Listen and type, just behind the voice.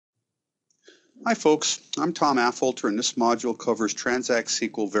Hi folks, I'm Tom Affolter, and this module covers Transact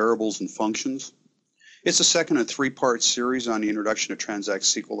SQL variables and functions. It's the second of a three-part series on the introduction to Transact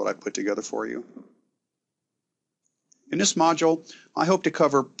SQL that I put together for you. In this module, I hope to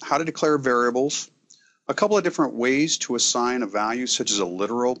cover how to declare variables, a couple of different ways to assign a value such as a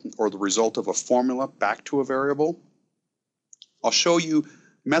literal or the result of a formula back to a variable. I'll show you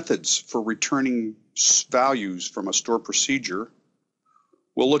methods for returning values from a stored procedure.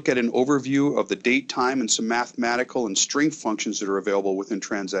 We'll look at an overview of the date time and some mathematical and string functions that are available within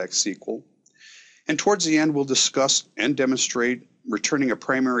Transact SQL. And towards the end, we'll discuss and demonstrate returning a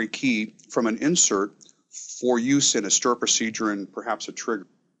primary key from an insert for use in a stored procedure and perhaps a trigger.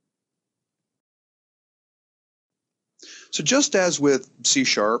 So just as with C#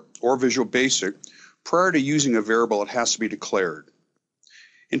 or Visual Basic, prior to using a variable, it has to be declared.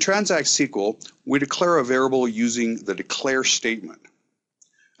 In Transact SQL, we declare a variable using the declare statement.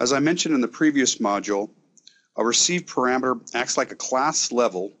 As I mentioned in the previous module, a received parameter acts like a class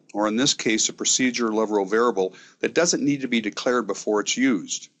level, or in this case, a procedure level variable that doesn't need to be declared before it's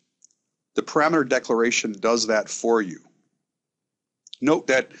used. The parameter declaration does that for you. Note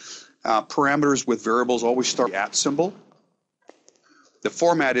that parameters with variables always start with the @ symbol. The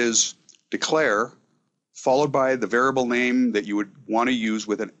format is declare, followed by the variable name that you would want to use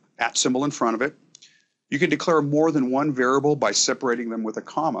with an @ symbol in front of it. You can declare more than one variable by separating them with a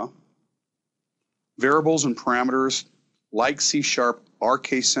comma. Variables and parameters, like C#, are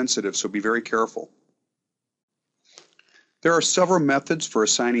case sensitive, so be very careful. There are several methods for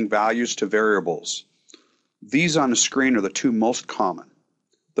assigning values to variables. These on the screen are the two most common.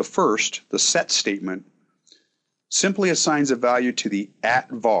 The first, the set statement, simply assigns a value to the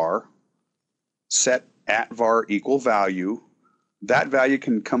 @var, set @var equal value. That value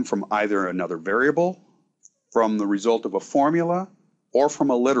can come from either another variable, from the result of a formula, or from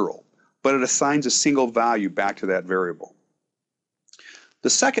a literal, but it assigns a single value back to that variable. The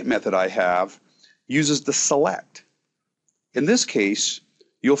second method I have uses the select. In this case,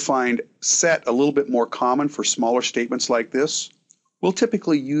 you'll find set a little bit more common for smaller statements like this. We'll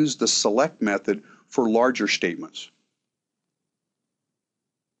typically use the select method for larger statements.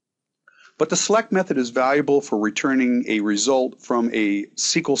 But the select method is valuable for returning a result from a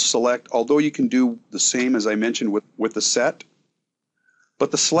SQL select, although you can do the same as I mentioned with the set. But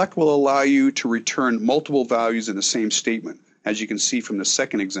the select will allow you to return multiple values in the same statement, as you can see from the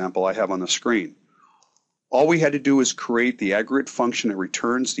second example I have on the screen. All we had to do is create the aggregate function that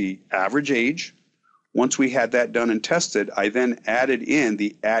returns the average age. Once we had that done and tested, I then added in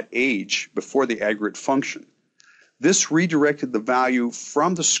the @age before the aggregate function. This redirected the value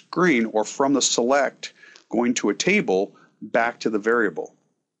from the screen or from the select going to a table back to the variable.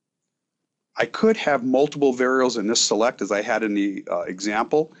 I could have multiple variables in this select as I had in the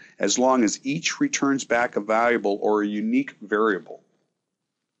example, as long as each returns back a valuable or a unique variable.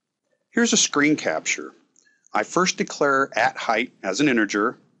 Here's a screen capture. I first declare @height as an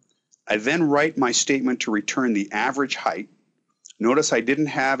integer. I then write my statement to return the average height. Notice I didn't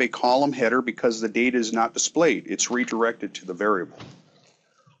have a column header because the data is not displayed. It's redirected to the variable.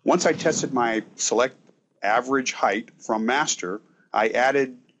 Once I tested my select average height from master, I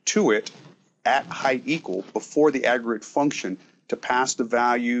added to it @height equal before the aggregate function to pass the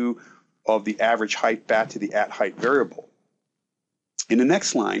value of the average height back to the @height variable. In the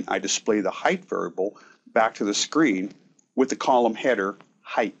next line, I display the height variable back to the screen with the column header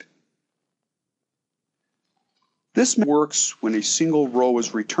height. This works when a single row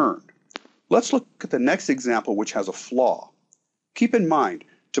is returned. Let's look at the next example, which has a flaw. Keep in mind,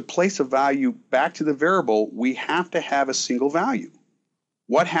 to place a value back to the variable, we have to have a single value.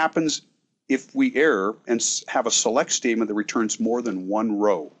 What happens if we err and have a select statement that returns more than one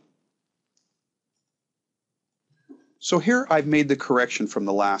row? So here I've made the correction from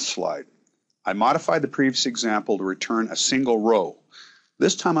the last slide. I modified the previous example to return a single row.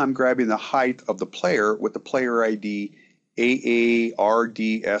 This time I'm grabbing the height of the player with the player ID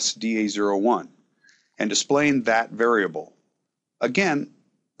AARDSDA01 and displaying that variable. Again,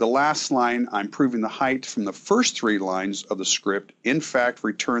 the last line, I'm proving the height from the first three lines of the script, in fact,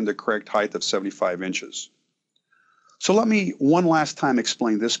 return the correct height of 75 inches. So let me one last time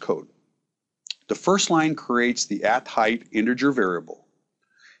explain this code. The first line creates the @height integer variable.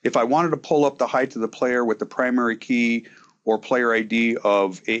 If I wanted to pull up the height of the player with the primary key or player ID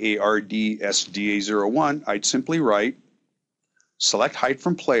of AARDSDA01, I'd simply write select height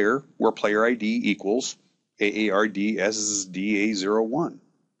from player, where player ID equals AARDSDA01.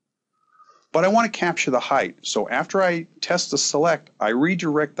 But I want to capture the height, so after I test the select, I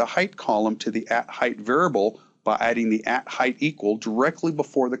redirect the height column to the @height variable by adding the @height equal directly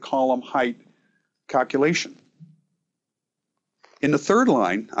before the column height calculation. In the third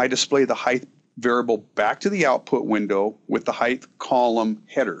line, I display the height variable back to the output window with the height column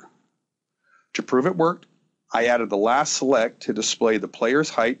header. To prove it worked, I added the last select to display the player's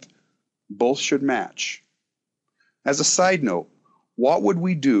height. Both should match. As a side note, what would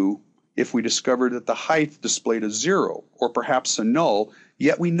we do if we discovered that the height displayed a 0 or perhaps a null,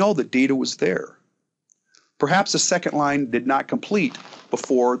 yet we know that data was there? Perhaps the second line did not complete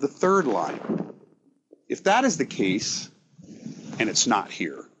before the third line. If that is the case, and it's not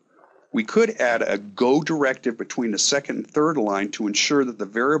here, we could add a go directive between the second and third line to ensure that the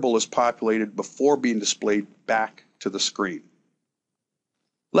variable is populated before being displayed back to the screen.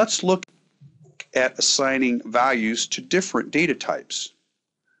 Let's look at assigning values to different data types.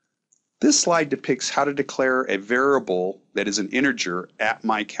 This slide depicts how to declare a variable that is an integer at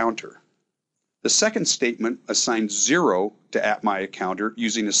my counter. The second statement assigns 0 to at my counter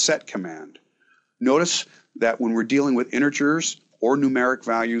using a set command. Notice that when we're dealing with integers or numeric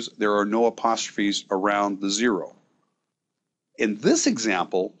values, there are no apostrophes around the 0. In this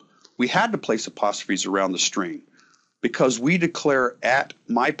example, we had to place apostrophes around the string because we declare at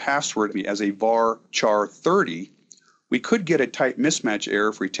my password as a var char 30. We could get a type mismatch error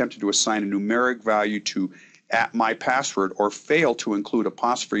if we attempted to assign a numeric value to at my password or fail to include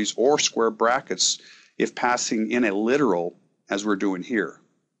apostrophes or square brackets if passing in a literal as we're doing here.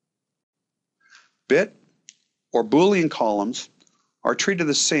 Bit or Boolean columns are treated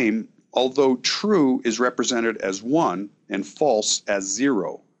the same, although true is represented as 1 and false as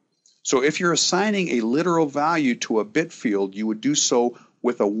 0. So if you're assigning a literal value to a bit field, you would do so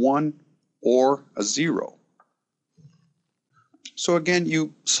with a 1 or a 0. So again,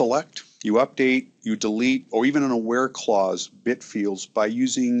 you select, you update, you delete, or even an aware clause bit fields by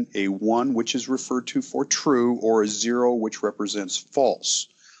using a 1, which is referred to for true, or a 0, which represents false.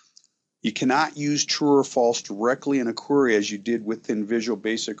 You cannot use true or false directly in a query as you did within Visual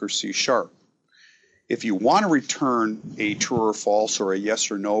Basic or C#. If you want to return a true or false or a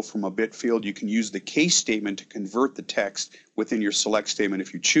yes or no from a bit field, you can use the case statement to convert the text within your select statement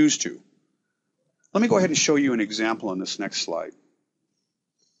if you choose to. Let me go ahead and show you an example on this next slide.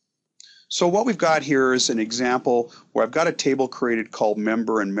 So what we've got here is an example where I've got a table created called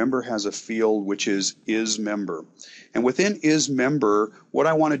member, and member has a field which is member. And within member, what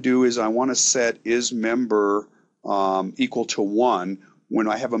I want to do is I want to set member equal to 1 when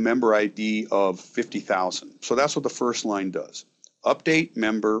I have a member ID of 50,000. So that's what the first line does. Update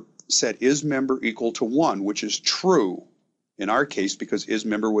member, set member equal to 1, which is true in our case because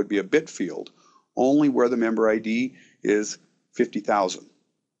member would be a bit field, only where the member ID is 50,000.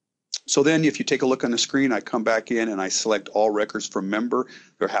 So then if you take a look on the screen, I come back in and I select all records from member.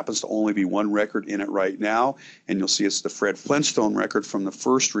 There happens to only be one record in it right now, and you'll see it's the Fred Flintstone record from the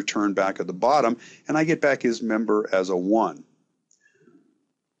first return back at the bottom, and I get back member as a 1.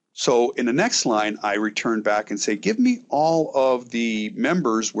 So in the next line, I return back and say, give me all of the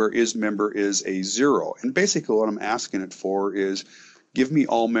members where member is a 0. And basically what I'm asking it for is give me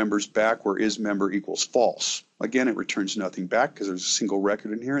all members back where member equals false. Again, it returns nothing back because there's a single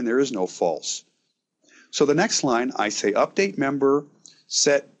record in here and there is no false. So the next line, I say update member,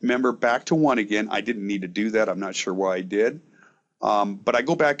 set member back to 1 again. I didn't need to do that. I'm not sure why I did. But I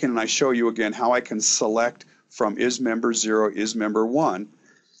go back in and I show you again how I can select from member 0, member 1.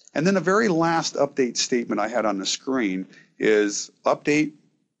 And then the very last update statement I had on the screen is update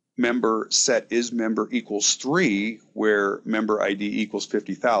member set member equals 3 where member ID equals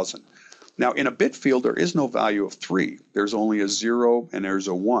 50,000. Now in a bit field there is no value of 3. There's only a 0 and there's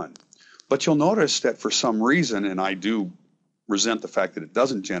a 1. But you'll notice that for some reason, and I do resent the fact that it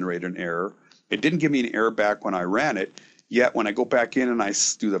doesn't generate an error, it didn't give me an error back when I ran it, yet when I go back in and I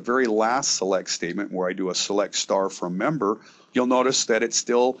do the very last select statement where I do a select star from member, you'll notice that it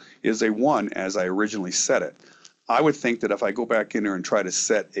still is a 1 as I originally set it. I would think that if I go back in there and try to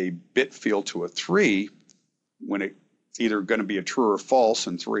set a bit field to a 3, when it's either going to be a true or false,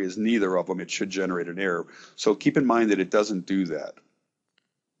 and 3 is neither of them, it should generate an error. So keep in mind that it doesn't do that.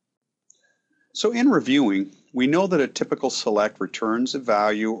 So in reviewing, we know that a typical select returns a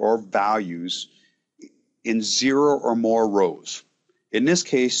value or values in 0 or more rows. In this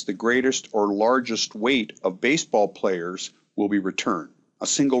case, the greatest or largest weight of baseball players will be returned, a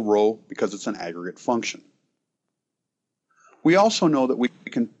single row because it's an aggregate function. We also know that we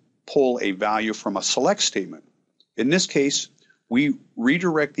can pull a value from a select statement. In this case, we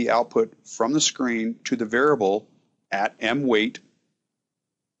redirect the output from the screen to the variable at mweight.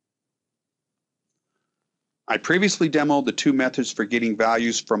 I previously demoed the two methods for getting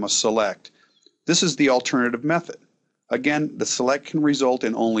values from a select. This is the alternative method. Again, the select can result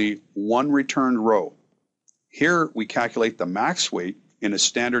in only one returned row. Here we calculate the max weight in a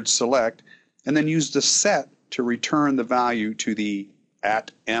standard select and then use the set to return the value to the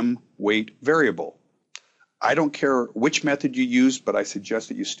 @m_weight variable. I don't care which method you use, but I suggest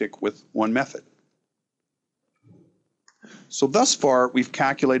that you stick with one method. So thus far, we've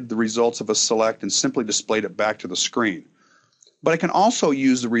calculated the results of a select and simply displayed it back to the screen. But I can also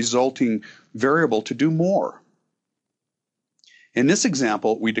use the resulting variable to do more. In this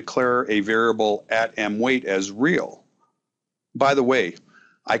example, we declare a variable @m_weight as real. By the way,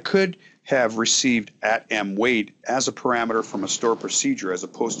 I could have received @m_weight as a parameter from a store procedure as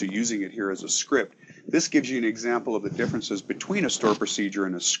opposed to using it here as a script. This gives you an example of the differences between a store procedure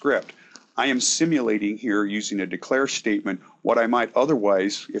and a script. I am simulating here using a declare statement what I might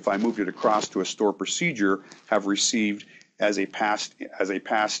otherwise, if I moved it across to a store procedure, have received as a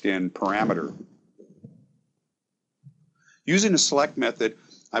passed-in parameter. Using the select method,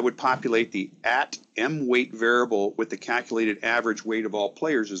 I would populate the @m_weight variable with the calculated average weight of all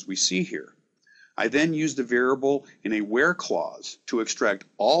players as we see here. I then use the variable in a where clause to extract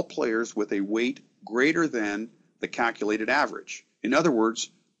all players with a weight greater than the calculated average. In other words,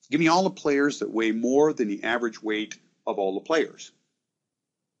 give me all the players that weigh more than the average weight of all the players.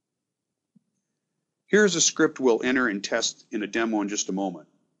 Here's a script we'll enter and test in a demo in just a moment.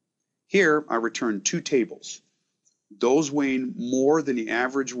 Here I return two tables. Those weighing more than the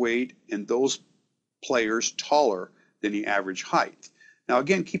average weight and those players taller than the average height. Now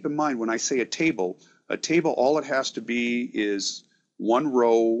again, keep in mind when I say a table all it has to be is one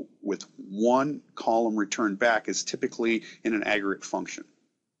row with one column returned back is typically in an aggregate function.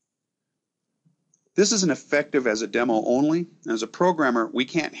 This isn't effective as a demo only. As a programmer, we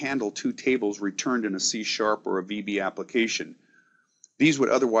can't handle two tables returned in a C# or a VB application. These would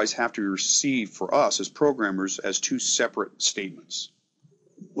otherwise have to be received for us as programmers as two separate statements.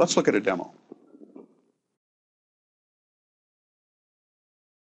 Let's look at a demo.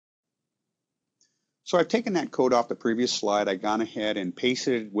 So I've taken that code off the previous slide. I've gone ahead and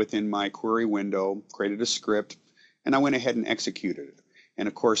pasted it within my query window, created a script, and I went ahead and executed it. And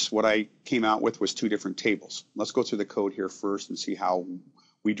of course, what I came out with was two different tables. Let's go through the code here first and see how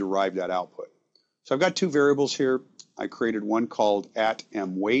we derive that output. So I've got two variables here. I created one called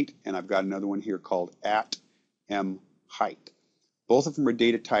 @m_weight, and I've got another one here called @m_height. Both of them are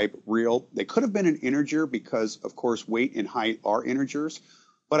data type real. They could have been an integer because, of course, weight and height are integers,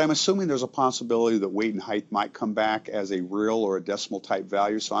 but I'm assuming there's a possibility that weight and height might come back as a real or a decimal type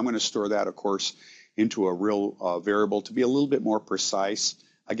value, so I'm going to store that, of course, into a real variable to be a little bit more precise.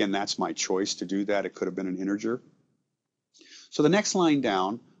 Again, that's my choice to do that. It could have been an integer. So the next line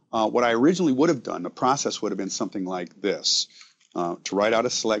down, what I originally would have done, the process would have been something like this. To write out a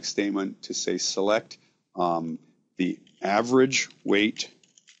select statement to say select the average weight,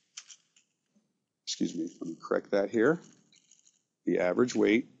 excuse me, let me correct that here, the average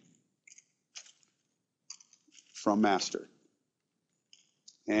weight from master.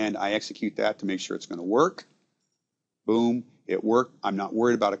 And I execute that to make sure it's going to work. Boom, it worked. I'm not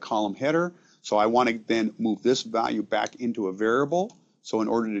worried about a column header, so I want to then move this value back into a variable. So in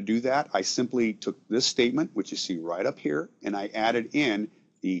order to do that, I simply took this statement, which you see right up here, and I added in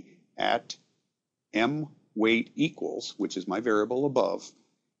the @m_weight equals, which is my variable above.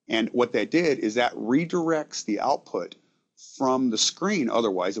 And what that did is that redirects the output from the screen,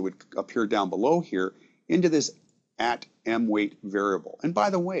 otherwise it would appear down below here, into this @m_weight variable. And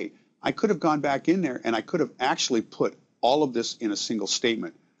by the way, I could have gone back in there and I could have actually put all of this in a single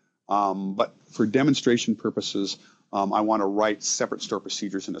statement. But for demonstration purposes, I want to write separate store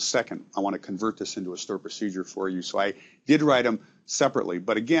procedures in a second. I want to convert this into a store procedure for you. So I did write them separately.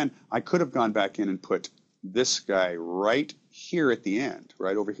 But again, I could have gone back in and put this guy right here at the end,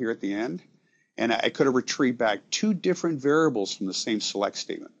 right over here at the end. And I could have retrieved back two different variables from the same select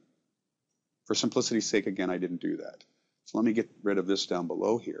statement. For simplicity's sake, again, I didn't do that. So let me get rid of this down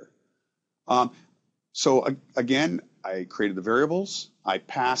below here. So again, I created the variables. I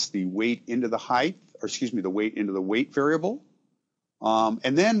passed the weight into the height, or excuse me, the weight into the weight variable.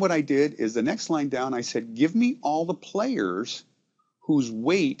 And then what I did is the next line down, I said, give me all the players whose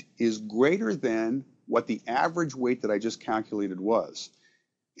weight is greater than what the average weight that I just calculated was.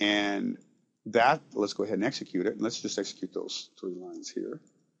 And that, let's go ahead and execute it. And let's just execute those three lines here.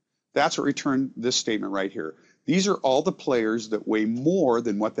 That's what returned this statement right here. These are all the players that weigh more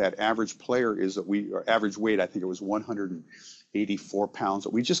than what that average player is that or average weight, I think it was 184 pounds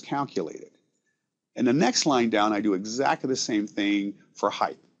that we just calculated. And the next line down, I do exactly the same thing for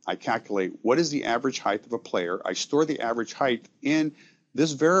height. I calculate what is the average height of a player. I store the average height in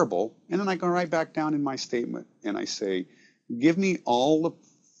this variable, and then I go right back down in my statement and I say, give me all the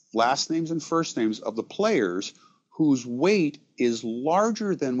last names and first names of the players whose weight is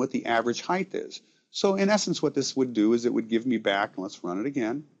larger than what the average height is. So in essence, what this would do is it would give me back, and let's run it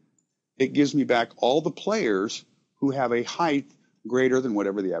again, it gives me back all the players who have a height greater than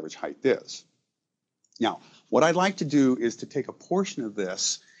whatever the average height is. Now, what I'd like to do is to take a portion of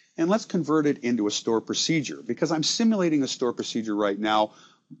this and let's convert it into a store procedure, because I'm simulating a store procedure right now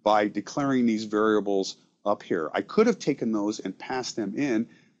by declaring these variables up here. I could have taken those and passed them in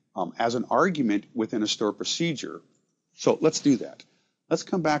as an argument within a store procedure. So let's do that. Let's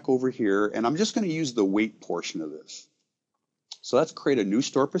come back over here, and I'm just going to use the weight portion of this. So let's create a new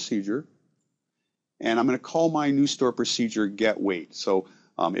store procedure, and I'm going to call my new store procedure get weight. So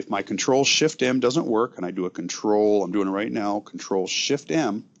if my Control-Shift-M doesn't work, and I do a Control, I'm doing it right now,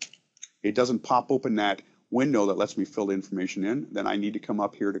 Control-Shift-M, it doesn't pop open that window that lets me fill the information in, then I need to come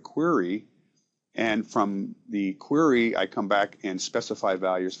up here to Query, and from the query, I come back and specify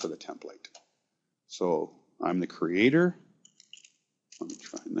values for the template. So I'm the creator. Let me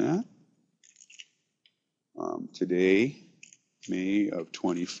try that. Today, May of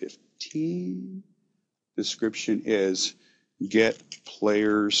 2015. Description is get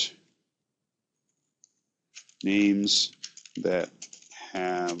players names that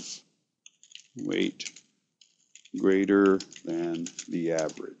have weight greater than the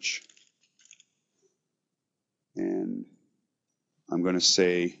average. And I'm going to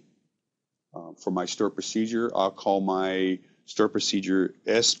say for my store procedure, I'll call my store procedure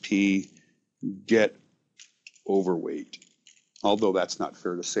SP get overweight. Although that's not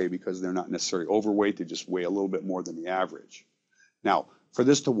fair to say because they're not necessarily overweight, they just weigh a little bit more than the average. Now, for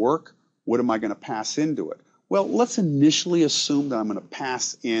this to work, what am I going to pass into it? Well, let's initially assume that I'm going to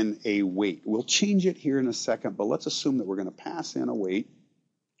pass in a weight. We'll change it here in a second, but let's assume that we're going to pass in a weight.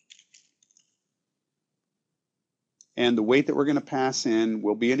 And the weight that we're going to pass in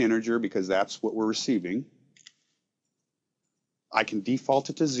will be an integer because that's what we're receiving. I can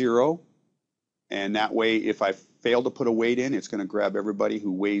default it to 0. And that way, if I fail to put a weight in, it's going to grab everybody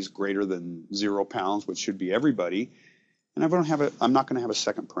who weighs greater than 0 pounds, which should be everybody. And I'm not going to have a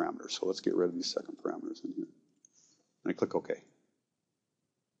second parameter. So let's get rid of these second parameters in here. And I click OK.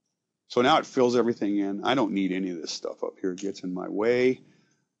 So now it fills everything in. I don't need any of this stuff up here. It gets in my way.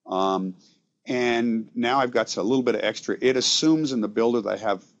 And now I've got a little bit of extra. It assumes in the builder that I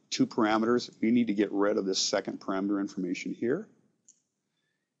have 2 parameters. We need to get rid of this second parameter information here.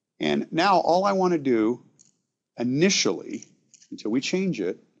 And now all I want to do initially, until we change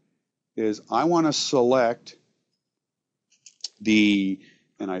it, is I want to select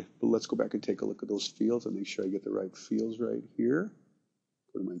let's go back and take a look at those fields and make sure I get the right fields right here.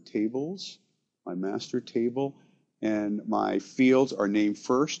 Go to my tables, my master table, and my fields are name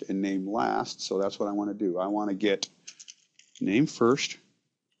first and name last, so that's what I want to do. I want to get name first,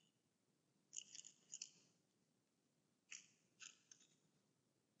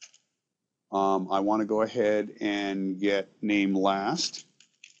 I want to go ahead and get name last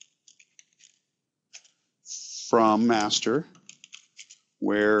from master,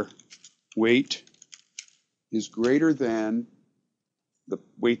 where weight is greater than the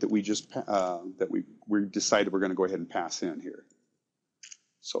weight that we just we decided we're going to go ahead and pass in here.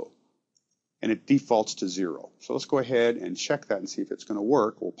 So, and it defaults to 0. So let's go ahead and check that and see if it's going to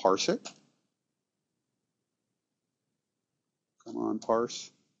work. We'll parse it. Come on,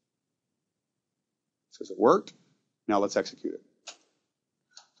 parse. It says it worked. Now let's execute it.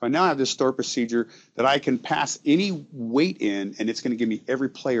 So I now have this store procedure that I can pass any weight in, and it's going to give me every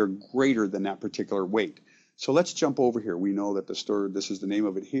player greater than that particular weight. So let's jump over here. We know that the store, this is the name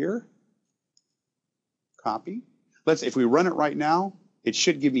of it here. Copy. If we run it right now, it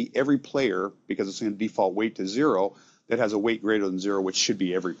should give me every player, because it's going to default weight to 0, that has a weight greater than 0, which should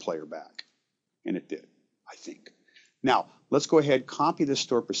be every player back. And it did, I think. Now, let's go ahead, copy this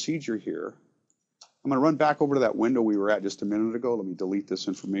store procedure here. I'm going to run back over to that window we were at just a minute ago. Let me delete this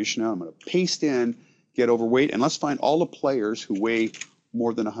information out. I'm going to paste in get overweight, and let's find all the players who weigh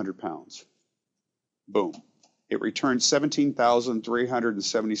more than 100 pounds. Boom. It returns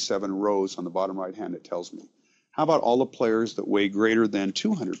 17,377 rows on the bottom right hand, it tells me. How about all the players that weigh greater than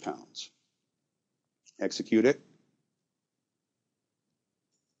 200 pounds? Execute it.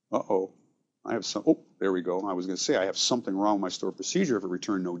 Uh-oh. I have some, oh, there we go. I was going to say I have something wrong with my store procedure if it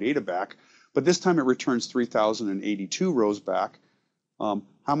returned no data back. But this time it returns 3,082 rows back. How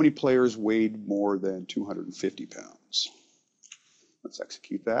many players weighed more than 250 pounds? Let's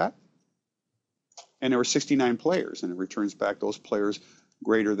execute that. And there were 69 players, and it returns back those players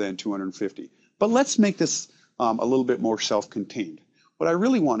greater than 250. But let's make this a little bit more self-contained. What I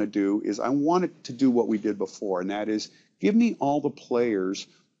really want to do is I want it to do what we did before, and that is give me all the players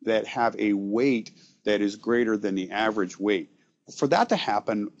that have a weight that is greater than the average weight. For that to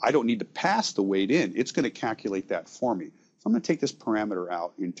happen, I don't need to pass the weight in. It's going to calculate that for me. So I'm going to take this parameter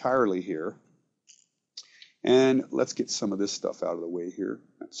out entirely here. And let's get some of this stuff out of the way here.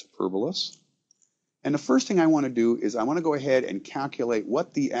 That's superfluous. And the first thing I want to do is I want to go ahead and calculate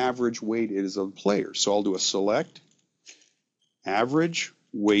what the average weight is of players. So I'll do a select average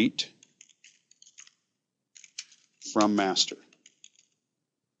weight from master.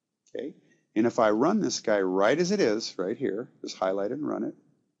 Okay. And if I run this guy right as it is, right here, just highlight it and run it,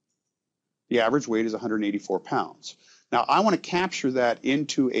 the average weight is 184 pounds. Now I want to capture that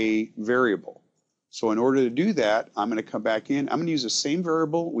into a variable. So in order to do that, I'm going to come back in. I'm going to use the same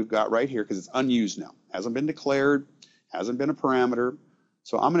variable we've got right here because it's unused now. Hasn't been declared, hasn't been a parameter.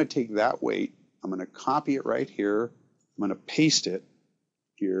 So I'm going to take that weight, I'm going to copy it right here, I'm going to paste it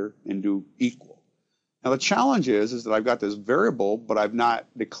here and do equal. Now the challenge is that I've got this variable, but I've not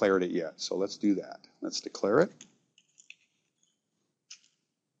declared it yet. So let's do that. Let's declare it.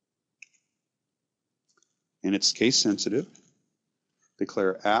 And it's case sensitive.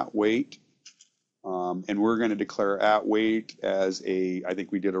 Declare at weight. And we're going to declare at weight as a, I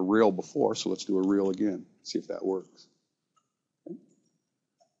think we did a real before, so let's do a real again, see if that works. Okay.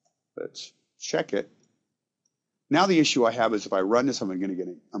 Let's check it. Now the issue I have is if I run this, I'm going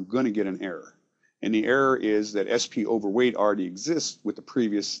to get an error. And the error is that SP overweight already exists with the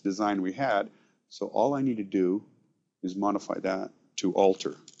previous design we had. So all I need to do is modify that to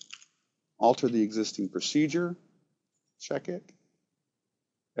alter. Alter the existing procedure, check it,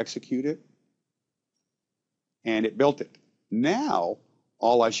 execute it, and it built it. Now,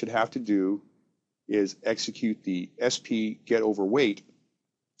 all I should have to do is execute the SP get overweight.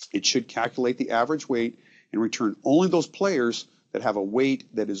 It should calculate the average weight and return only those players that have a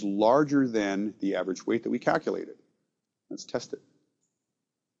weight that is larger than the average weight that we calculated. Let's test it.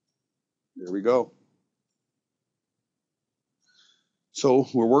 There we go. So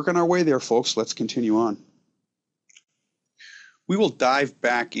we're working our way there, folks. Let's continue on. We will dive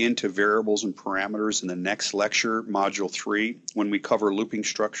back into variables and parameters in the next lecture, Module 3, when we cover looping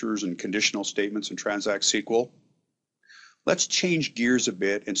structures and conditional statements in Transact SQL. Let's change gears a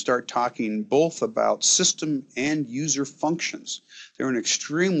bit and start talking both about system and user functions. They're an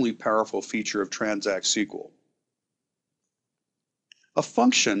extremely powerful feature of Transact SQL. A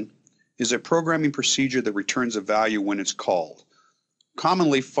function is a programming procedure that returns a value when it's called.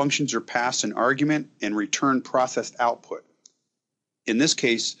 Commonly, functions are passed an argument and return processed output. In this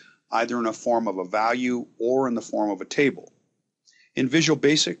case, either in a form of a value or in the form of a table. In Visual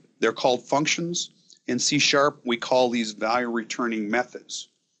Basic, they're called functions. In C#, we call these value returning methods.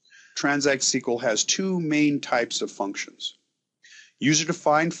 Transact SQL has two main types of functions: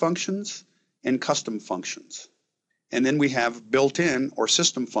 user-defined functions and custom functions. And then we have built-in or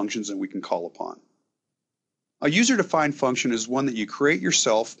system functions that we can call upon. A user-defined function is one that you create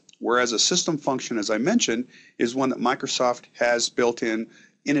yourself, whereas a system function, as I mentioned, is one that Microsoft has built in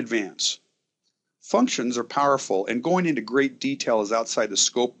advance. Functions are powerful, and going into great detail is outside the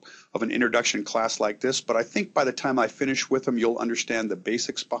scope of an introduction class like this, but I think by the time I finish with them, you'll understand the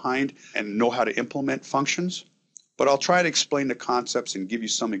basics behind and know how to implement functions. But I'll try to explain the concepts and give you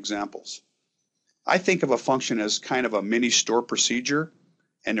some examples. I think of a function as kind of a mini store procedure,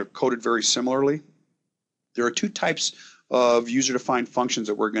 and they're coded very similarly. There are two types of user-defined functions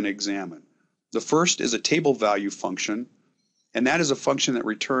that we're going to examine. The first is a table value function, and that is a function that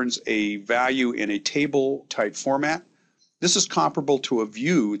returns a value in a table type format. This is comparable to a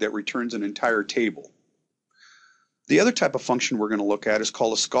view that returns an entire table. The other type of function we're going to look at is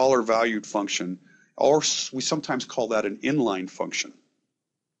called a scholar valued function, or we sometimes call that an inline function.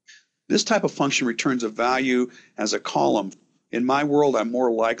 This type of function returns a value as a column. In my world, I'm more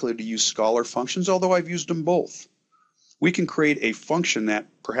likely to use scholar functions, although I've used them both. We can create a function that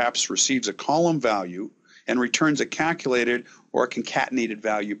perhaps receives a column value and returns a calculated or a concatenated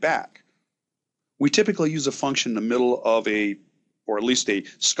value back. We typically use a function in the middle of or at least a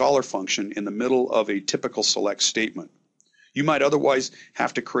scholar function in the middle of a typical select statement. You might otherwise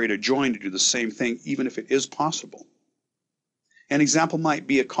have to create a join to do the same thing, even if it is possible. An example might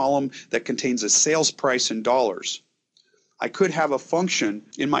be a column that contains a sales price in dollars. I could have a function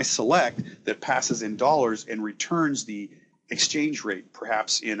in my select that passes in dollars and returns the exchange rate,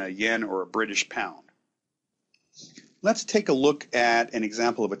 perhaps in a yen or a British pound. Let's take a look at an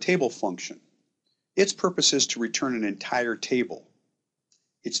example of a table function. Its purpose is to return an entire table.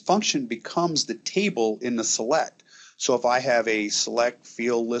 Its function becomes the table in the select. So if I have a select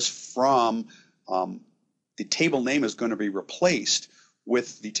field list from, the table name is going to be replaced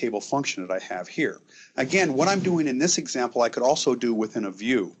with the table function that I have here. Again, what I'm doing in this example, I could also do within a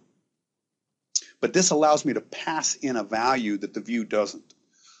view. But this allows me to pass in a value that the view doesn't.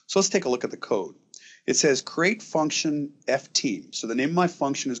 So let's take a look at the code. It says create function fteam. So the name of my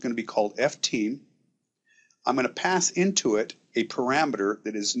function is going to be called fteam. I'm going to pass into it a parameter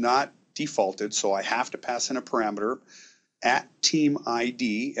that is not defaulted, so I have to pass in a parameter at team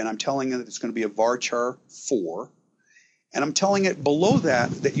ID, and I'm telling it that it's going to be a varchar 4. And I'm telling it below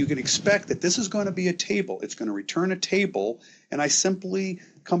that you can expect that this is going to be a table. It's going to return a table, and I simply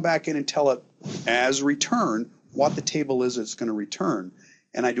come back in and tell it as return what the table is it's going to return.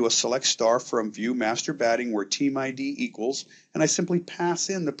 And I do a select star from view master batting where team ID equals, and I simply pass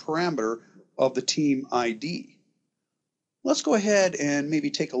in the parameter of the team ID. Let's go ahead and maybe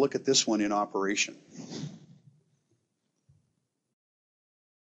take a look at this one in operation.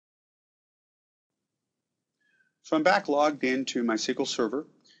 So I'm back logged into my SQL Server,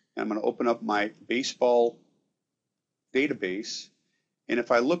 and I'm going to open up my baseball database. And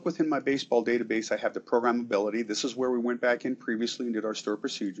if I look within my baseball database, I have the programmability. This is where we went back in previously and did our store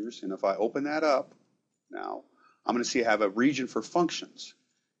procedures. And if I open that up now, I'm going to see I have a region for functions.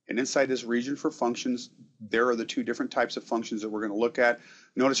 And inside this region for functions, there are the two different types of functions that we're going to look at.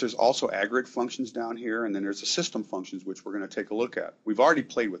 Notice there's also aggregate functions down here, and then there's the system functions, which we're going to take a look at. We've already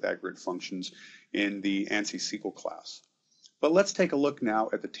played with aggregate functions in the ANSI SQL class. But let's take a look now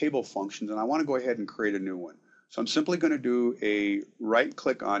at the table functions, and I want to go ahead and create a new one. So I'm simply going to do a right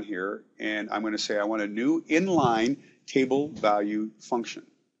click on here, and I'm going to say I want a new inline table value function,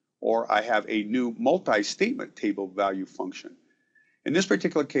 or I have a new multi-statement table value function. In this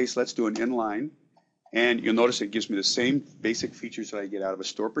particular case, let's do an inline, and you'll notice it gives me the same basic features that I get out of a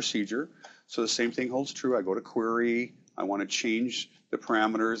store procedure. So the same thing holds true. I go to query, I want to change the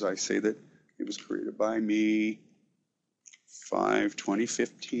parameters. I say that it was created by me,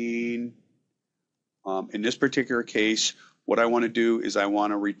 5/2015. In this particular case, what I want to do is I want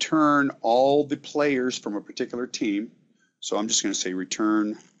to return all the players from a particular team. So I'm just going to say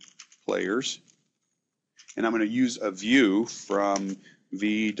return players. And I'm going to use a view from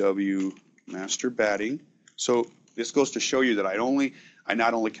VW master batting. So this goes to show you that I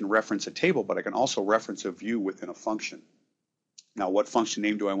not only can reference a table, but I can also reference a view within a function. Now, what function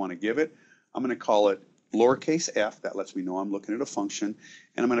name do I want to give it? I'm going to call it lowercase f. That lets me know I'm looking at a function.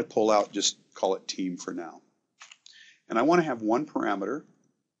 And I'm going to pull out, just call it team for now. And I want to have one parameter.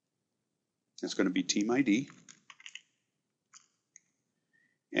 That's going to be team ID.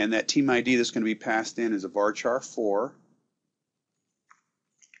 And that team ID that's going to be passed in is a varchar 4.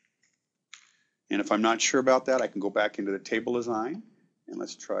 And if I'm not sure about that, I can go back into the table design. And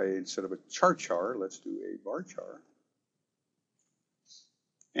let's try, instead of a char, let's do a varchar.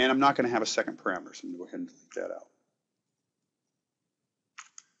 And I'm not going to have a second parameter, so I'm going to go ahead and delete that out.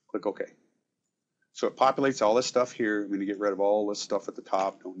 Click OK. So it populates all this stuff here. I'm going to get rid of all this stuff at the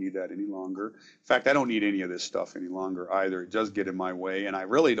top. Don't need that any longer. In fact, I don't need any of this stuff any longer either. It does get in my way, and I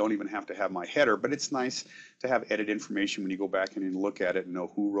really don't even have to have my header, but it's nice to have edit information when you go back in and look at it and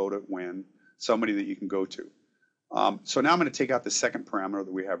know who wrote it when, somebody that you can go to. So now I'm going to take out the second parameter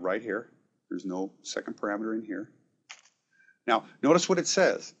that we have right here. There's no second parameter in here. Now, notice what it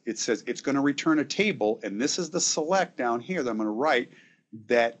says. It says it's going to return a table, and this is the select down here that I'm going to write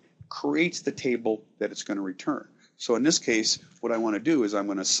that creates the table that it's going to return. So in this case, what I want to do is I'm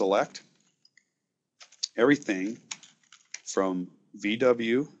going to select everything from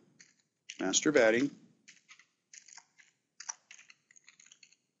VW master batting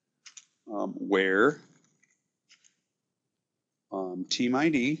where team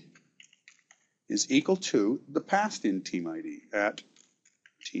ID is equal to the passed in team ID at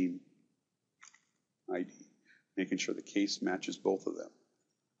team ID, making sure the case matches both of them.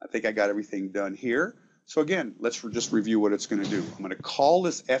 I think I got everything done here. So again, let's just review what it's going to do. I'm going to call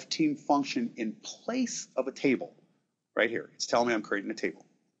this fteam function in place of a table right here. It's telling me I'm creating a table.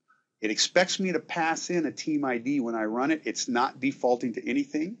 It expects me to pass in a team ID when I run it. It's not defaulting to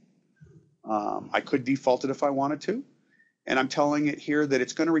anything. I could default it if I wanted to. And I'm telling it here that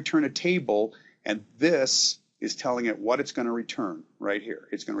it's going to return a table, and this is telling it what it's going to return right here.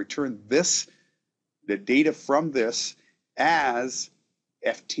 It's going to return this, the data from this, as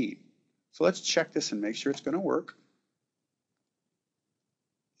fteam. So let's check this and make sure it's going to work.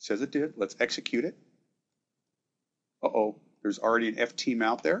 It says it did. Let's execute it. Uh-oh, there's already an fteam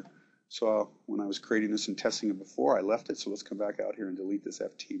out there. So when I was creating this and testing it before, I left it. So let's come back out here and delete this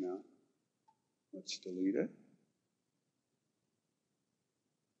fteam out. Let's delete it.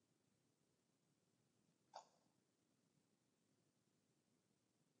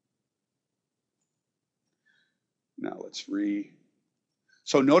 Now let's redo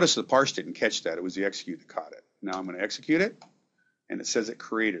So notice the parse didn't catch that. It was the execute that caught it. Now I'm going to execute it, and it says it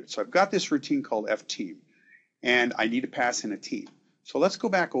created it. So I've got this routine called fteam, and I need to pass in a team. So let's go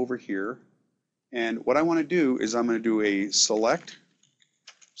back over here, and what I want to do is I'm going to do a select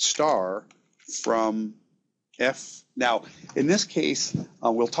star from F. Now, in this case,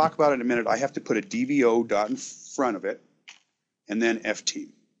 we'll talk about it in a minute. I have to put a DVO dot in front of it, and then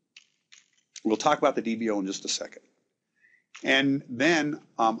fteam. We'll talk about the DVO in just a second. And then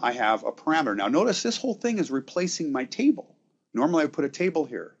I have a parameter. Now notice this whole thing is replacing my table. Normally I put a table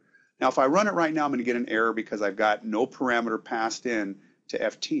here. Now if I run it right now, I'm going to get an error because I've got no parameter passed in to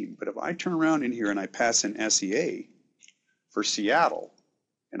fteam. But if I turn around in here and I pass in SEA for Seattle,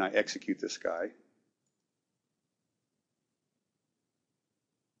 and I execute this guy,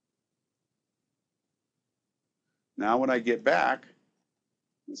 now when I get back,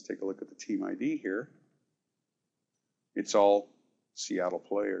 let's take a look at the team ID here. It's all Seattle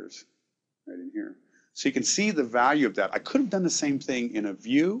players right in here. So you can see the value of that. I could have done the same thing in a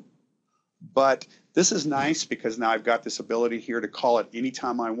view, but this is nice because now I've got this ability here to call it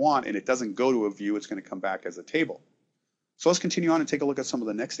anytime I want, and it doesn't go to a view, it's going to come back as a table. So let's continue on and take a look at some of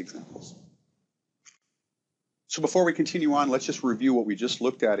the next examples. So before we continue on, let's just review what we just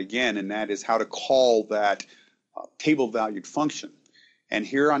looked at again, and that is how to call that table valued function. And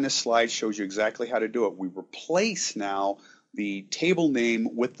here on this slide shows you exactly how to do it. We replace now the table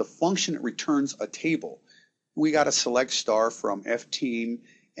name with the function that returns a table. We got a select star from fteam,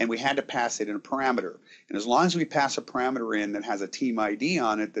 and we had to pass it in a parameter. And as long as we pass a parameter in that has a team ID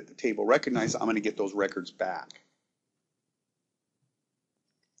on it that the table recognizes, I'm going to get those records back.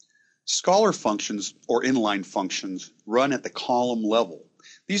 Scholar functions or inline functions run at the column level.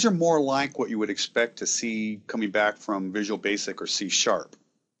 These are more like what you would expect to see coming back from Visual Basic or C#.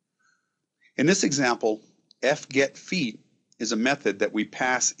 In this example, fgetFeet is a method that we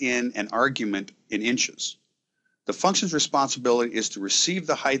pass in an argument in inches. The function's responsibility is to receive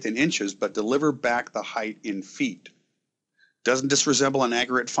the height in inches but deliver back the height in feet. Doesn't this resemble an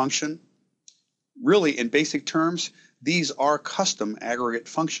aggregate function? Really, in basic terms, these are custom aggregate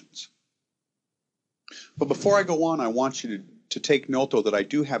functions. But before I go on, I want you to take note, though, that I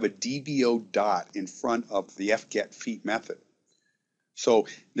do have a DVO dot in front of the fgetFeet method. So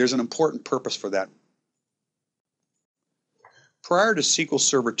there's an important purpose for that. Prior to SQL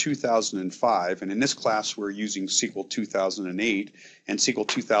Server 2005, and in this class we're using SQL 2008, and SQL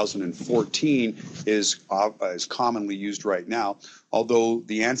 2014 is commonly used right now, although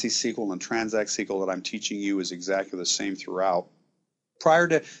the ANSI SQL and Transact SQL that I'm teaching you is exactly the same throughout. Prior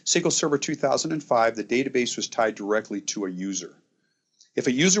to SQL Server 2005, the database was tied directly to a user. If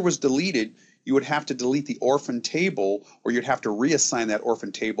a user was deleted, you would have to delete the orphan table, or you'd have to reassign that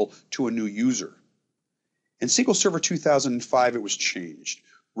orphan table to a new user. In SQL Server 2005, it was changed.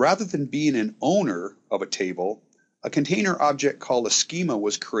 Rather than being an owner of a table, a container object called a schema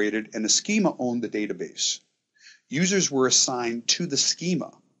was created, and the schema owned the database. Users were assigned to the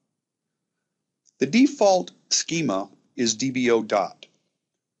schema. The default schema is DBO dot,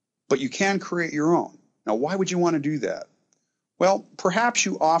 but you can create your own. Now, why would you want to do that? Well, perhaps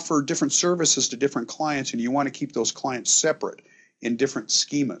you offer different services to different clients and you want to keep those clients separate in different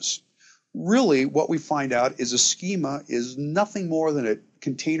schemas. Really, what we find out is a schema is nothing more than a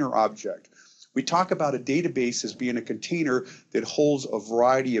container object. We talk about a database as being a container that holds a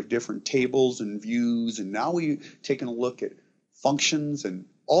variety of different tables and views, and now we've taken a look at functions and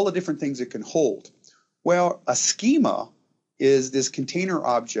all the different things it can hold. Well, a schema is this container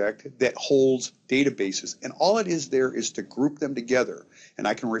object that holds databases, and all it is there is to group them together, and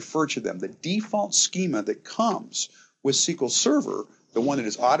I can refer to them. The default schema that comes with SQL Server, the one that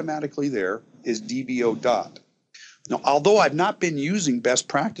is automatically there, is DBO dot. Now, although I've not been using best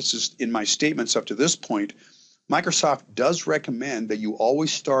practices in my statements up to this point, Microsoft does recommend that you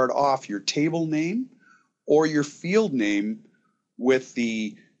always start off your table name or your field name with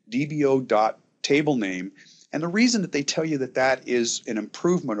the DBO dot table name. And the reason that they tell you that that is an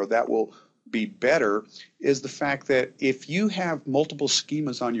improvement or that will be better is the fact that if you have multiple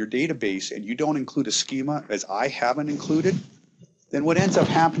schemas on your database and you don't include a schema, as I haven't included, then what ends up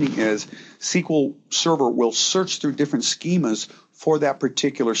happening is SQL Server will search through different schemas for that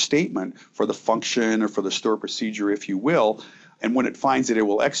particular statement, for the function or for the store procedure, if you will, and when it finds it, it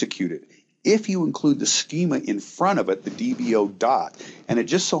will execute it. If you include the schema in front of it, the DBO dot, and it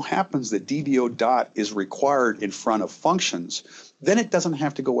just so happens that DBO dot is required in front of functions, then it doesn't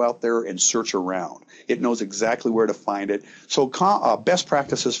have to go out there and search around. It knows exactly where to find it. So best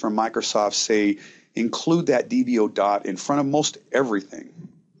practices from Microsoft say include that DBO dot in front of most everything.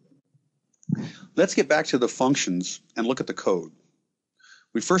 Let's get back to the functions and look at the code.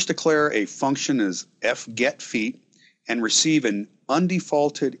 We first declare a function as fGetFeet and receive an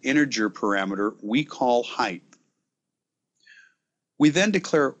undefaulted integer parameter we call height. We then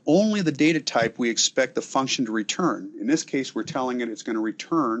declare only the data type we expect the function to return. In this case, we're telling it it's going to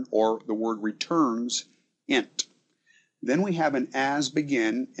return, or the word returns, int. Then we have an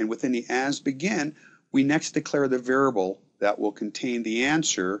asBegin, and within the asBegin, we next declare the variable that will contain the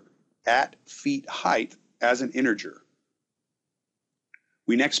answer at feet height as an integer.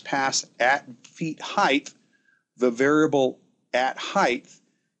 We next pass at feet height the variable at height,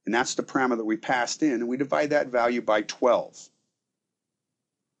 and that's the parameter that we passed in, and we divide that value by 12.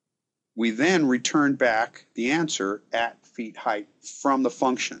 We then return back the answer at feet height from the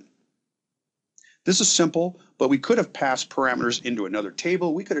function. This is simple, but we could have passed parameters into another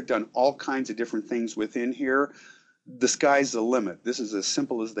table. We could have done all kinds of different things within here. The sky's the limit. This is as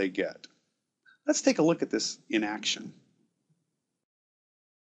simple as they get. Let's take a look at this in action.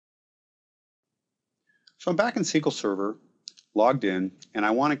 So I'm back in SQL Server, logged in, and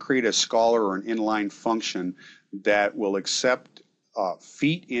I want to create a Scholar or an inline function that will accept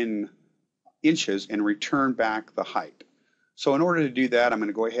feet in inches and return back the height. So in order to do that, I'm going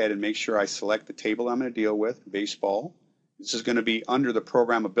to go ahead and make sure I select the table I'm going to deal with, baseball. This is going to be under the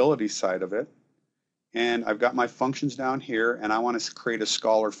programmability side of it. And I've got my functions down here, and I want to create a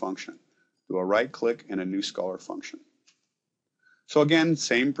Scholar function. Do a right click and a new Scholar function. So again,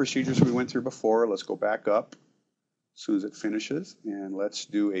 same procedures we went through before. Let's go back up as soon as it finishes, and let's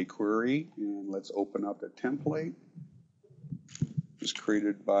do a query, and let's open up the template. It was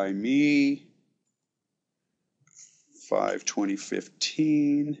created by me,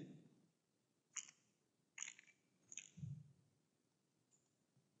 5/2015.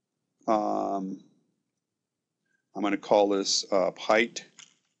 I'm going to call this height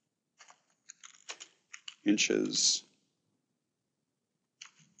inches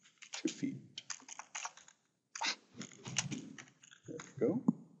to feet. There we go.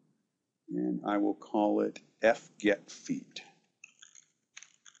 And I will call it fGetFeet.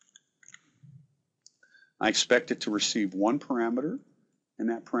 I expect it to receive one parameter, and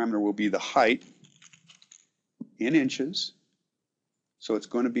that parameter will be the height in inches. So it's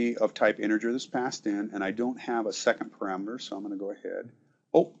going to be of type integer that's passed in, and I don't have a second parameter, so I'm going to go ahead.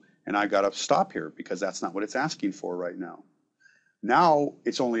 Oh, and I got to stop here because that's not what it's asking for right now. Now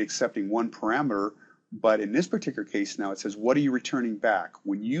it's only accepting one parameter, but in this particular case now it says, what are you returning back?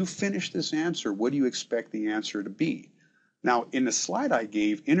 When you finish this answer, what do you expect the answer to be? Now, in the slide I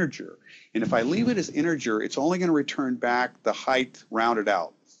gave integer, and if I leave it as integer, it's only going to return back the height rounded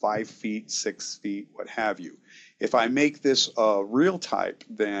out, 5 feet, 6 feet, what have you. If I make this a real type,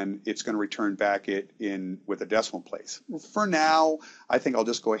 then it's going to return back it in with a decimal place. For now, I think I'll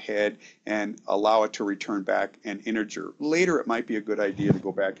just go ahead and allow it to return back an integer. Later, it might be a good idea to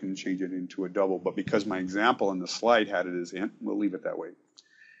go back and change it into a double, but because my example in the slide had it as int, we'll leave it that way.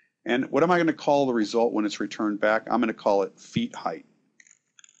 And what am I going to call the result when it's returned back? I'm going to call it feet height.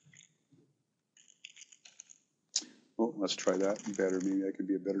 Well, let's try that better. Maybe I could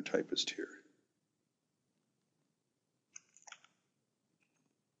be a better typist here.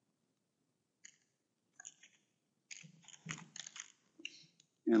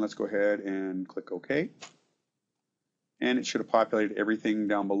 And let's go ahead and click OK. And it should have populated everything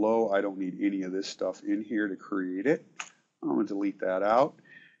down below. I don't need any of this stuff in here to create it. I'm going to delete that out.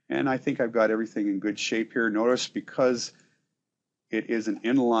 And I think I've got everything in good shape here. Notice because it is an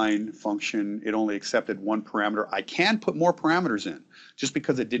inline function, it only accepted one parameter. I can put more parameters in. Just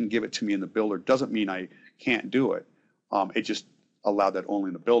because it didn't give it to me in the builder doesn't mean I can't do it. It just allowed that only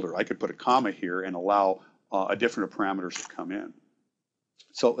in the builder. I could put a comma here and allow a different parameters to come in.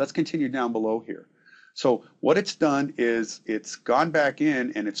 So let's continue down below here. So what it's done is it's gone back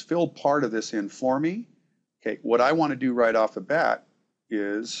in and it's filled part of this in for me. Okay, what I want to do right off the bat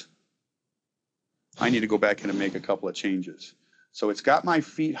is I need to go back in and make a couple of changes. So it's got my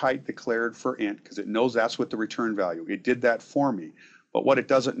feet height declared for int because it knows that's what the return value. It did that for me. But what it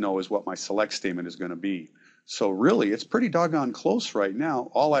doesn't know is what my select statement is going to be. So really, it's pretty doggone close right now.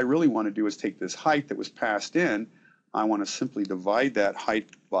 All I really want to do is take this height that was passed in. I want to simply divide that height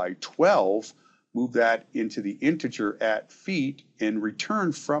by 12, move that into the integer at feet, and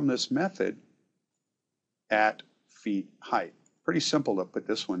return from this method at feet height. Pretty simple to put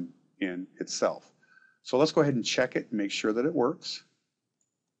this one in itself. So let's go ahead and check it and make sure that it works.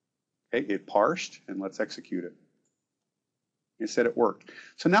 Okay, it parsed, and let's execute it. It said it worked.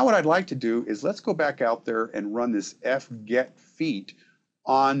 So now what I'd like to do is let's go back out there and run this fGetFeet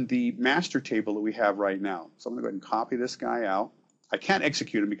on the master table that we have right now. So I'm going to go ahead and copy this guy out. I can't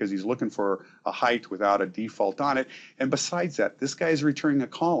execute him because he's looking for a height without a default on it. And besides that, this guy is returning a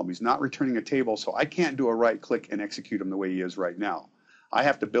column. He's not returning a table, so I can't do a right click and execute him the way he is right now. I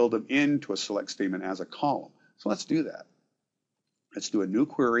have to build him into a select statement as a column. So let's do that. Let's do a new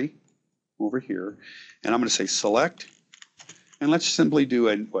query over here, and I'm going to say select, and let's simply do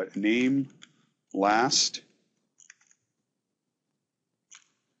a name last,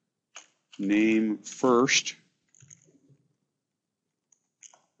 name first.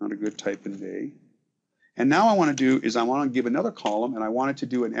 Not a good type in day. And now I want to do is I want to give another column, and I want it to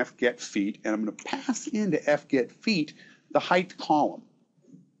do an fgetFeet, and I'm going to pass into fgetFeet the height column,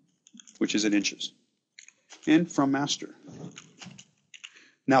 which is in inches, and from master.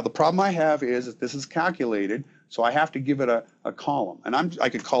 Now the problem I have is that this is calculated, so I have to give it a column, and I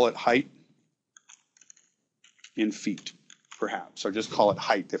could call it height in feet, perhaps, or just call it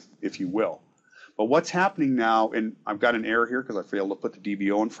height if you will. But what's happening now, and I've got an error here because I failed to put the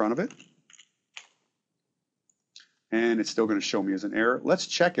DBO in front of it. And it's still going to show me as an error. Let's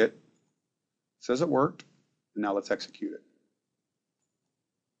check it. It says it worked. And now let's execute it.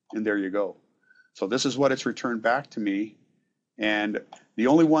 And there you go. So this is what it's returned back to me. And the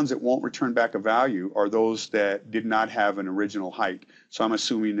only ones that won't return back a value are those that did not have an original height. So I'm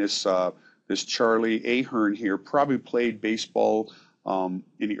assuming this Charlie Ahern here probably played baseball in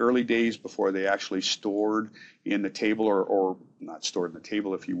the early days before they actually stored in the table, or not stored in the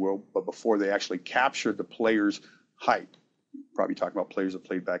table, if you will, but before they actually captured the player's height. Probably talking about players that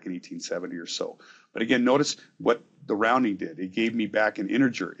played back in 1870 or so. But again, notice what the rounding did. It gave me back an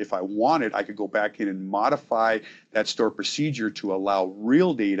integer. If I wanted, I could go back in and modify that store procedure to allow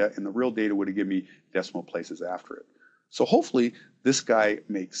real data, and the real data would have given me decimal places after it. So hopefully this guy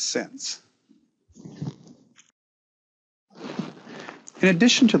makes sense. In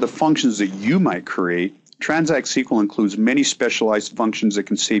addition to the functions that you might create, Transact SQL includes many specialized functions that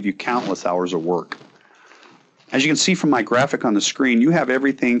can save you countless hours of work. As you can see from my graphic on the screen, you have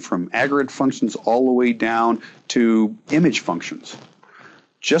everything from aggregate functions all the way down to image functions.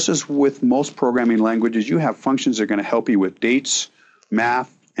 Just as with most programming languages, you have functions that are going to help you with dates,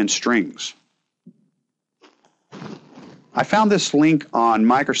 math, and strings. I found this link on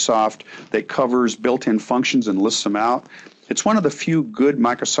Microsoft that covers built-in functions and lists them out. It's one of the few good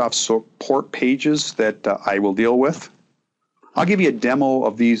Microsoft support pages that I will deal with. I'll give you a demo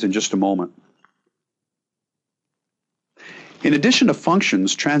of these in just a moment. In addition to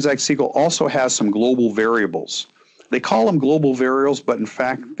functions, Transact SQL also has some global variables. They call them global variables, but in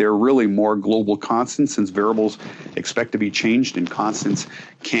fact, they're really more global constants, since variables expect to be changed and constants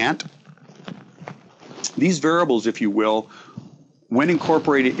can't. These variables, if you will, when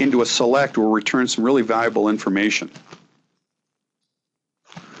incorporated into a select, will return some really valuable information.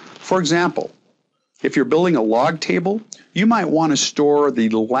 For example, if you're building a log table, you might want to store the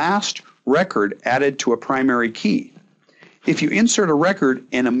last record added to a primary key. If you insert a record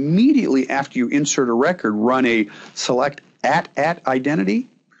and immediately after you insert a record run a select at identity,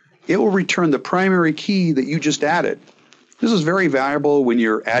 it will return the primary key that you just added. This is very valuable when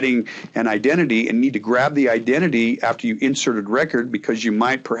you're adding an identity and need to grab the identity after you inserted record, because you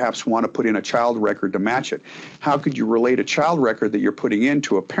might perhaps want to put in a child record to match it. How could you relate a child record that you're putting in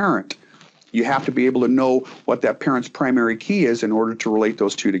to a parent? You have to be able to know what that parent's primary key is in order to relate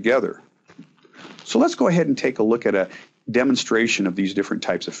those two together. So let's go ahead and take a look at a demonstration of these different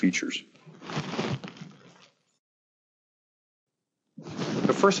types of features.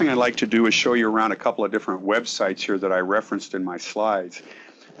 The first thing I'd like to do is show you around a couple of different websites here that I referenced in my slides.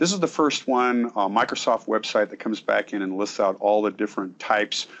 This is the first one, a Microsoft website that comes back in and lists out all the different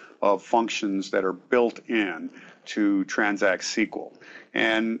types of functions that are built in to Transact SQL.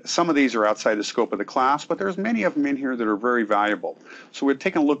 And some of these are outside the scope of the class, but there's many of them in here that are very valuable. So we're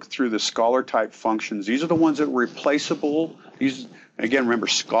taking a look through the Scholar type functions. These are the ones that are replaceable. These, again, remember,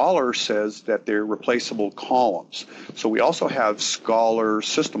 Scholar says that they're replaceable columns. So we also have Scholar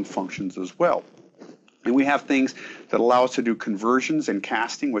system functions as well. And we have things that allow us to do conversions and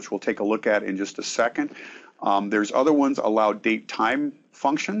casting, which we'll take a look at in just a second. There's other ones allow DateTime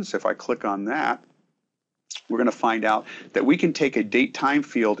functions. If I click on that, we're going to find out that we can take a DateTime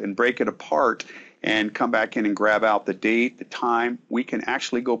field and break it apart and come back in and grab out the date, the time. We can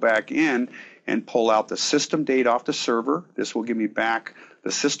actually go back in and pull out the system date off the server. This will give me back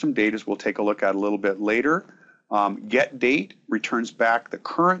the system date, as we'll take a look at a little bit later. Get date returns back the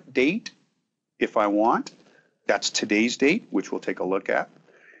current date if I want. That's today's date, which we'll take a look at.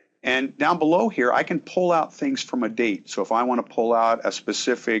 And down below here, I can pull out things from a date. So if I want to pull out a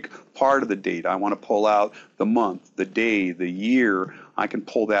specific part of the date, I want to pull out the month, the day, the year, I can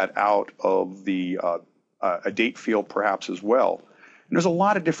pull that out of the a date field perhaps as well. And there's a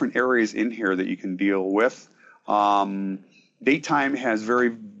lot of different areas in here that you can deal with. DateTime has very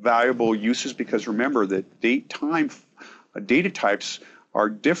valuable uses because remember that DateTime data types are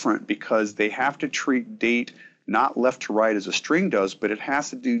different because they have to treat date not left to right as a string does, but it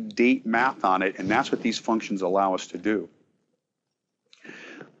has to do date math on it, and that's what these functions allow us to do.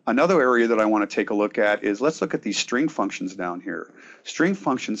 Another area that I want to take a look at is let's look at these string functions down here. String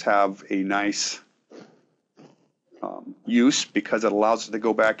functions have a nice use because it allows us to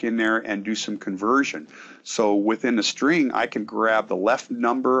go back in there and do some conversion. So within a string, I can grab the left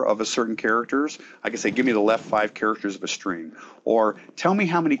number of a certain characters. I can say, give me the left 5 characters of a string, or tell me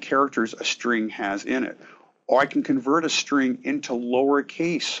how many characters a string has in it. Or I can convert a string into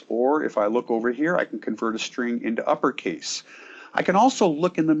lowercase, or if I look over here, I can convert a string into uppercase. I can also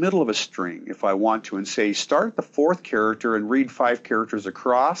look in the middle of a string if I want to and say, start at the 4th character and read 5 characters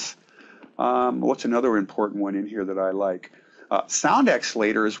across. What's another important one in here that I like? Sound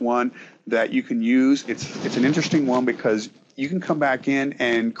Xlator is one that you can use. It's an interesting one because you can come back in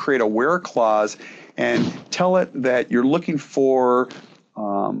and create a where clause and tell it that you're looking for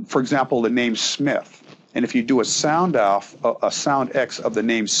example, the name Smith. And if you do a sound X of the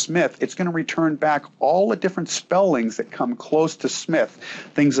name Smith, it's going to return back all the different spellings that come close to Smith,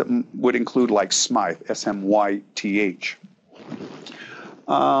 things that would include like Smythe, S-M-Y-T-H.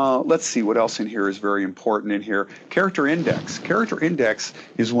 Let's see what else in here is very important in here. Character index. Character index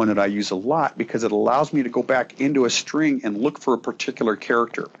is one that I use a lot because it allows me to go back into a string and look for a particular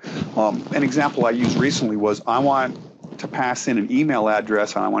character. An example I used recently was I want to pass in an email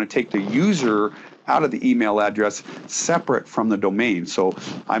address and I want to take the user out of the email address separate from the domain. So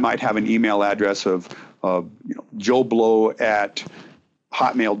I might have an email address of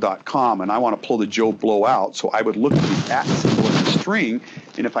joeblow@hotmail.com, and I want to pull the Joe Blow out. So I would look at the @ symbol in the string,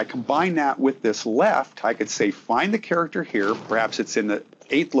 and if I combine that with this left, I could say find the character here, perhaps it's in the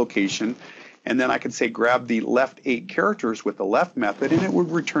 8th location, and then I could say grab the left 8 characters with the left method, and it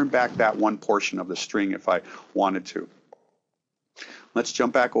would return back that one portion of the string if I wanted to. Let's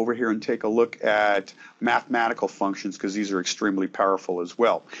jump back over here and take a look at mathematical functions because these are extremely powerful as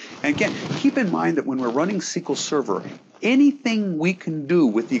well. And again, keep in mind that when we're running SQL Server, anything we can do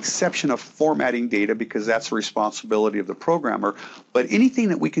with the exception of formatting data because that's the responsibility of the programmer, but anything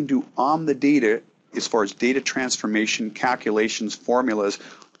that we can do on the data as far as data transformation, calculations, formulas,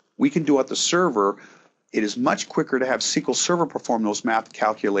 we can do at the server. It is much quicker to have SQL Server perform those math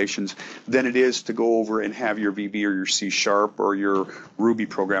calculations than it is to go over and have your VB or your C# or your Ruby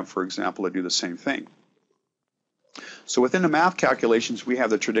program, for example, to do the same thing. So within the math calculations, we have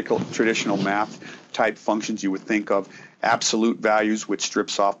the traditional math type functions you would think of. Absolute values, which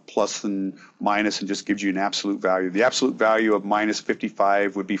strips off plus and minus and just gives you an absolute value. The absolute value of minus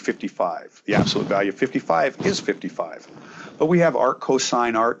 55 would be 55. The absolute value of 55 is 55. But we have arc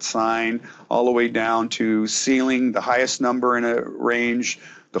cosine, arc sine, all the way down to ceiling, the highest number in a range,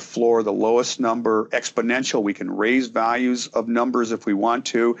 the floor, the lowest number, exponential. We can raise values of numbers if we want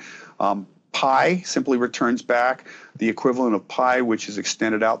to. Pi simply returns back the equivalent of pi, which is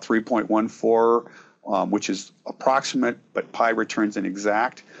extended out 3.14, which is approximate, but pi returns an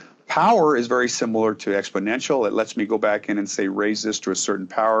exact. Power is very similar to exponential. It lets me go back in and say raise this to a certain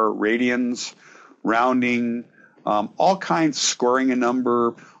power, radians, rounding, all kinds, scoring a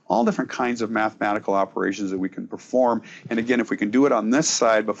number, all different kinds of mathematical operations that we can perform. And again, if we can do it on this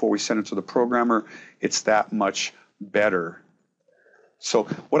side before we send it to the programmer, it's that much better. So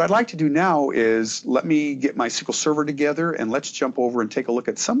what I'd like to do now is let me get my SQL Server together and let's jump over and take a look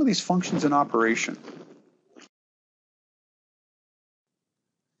at some of these functions in operation.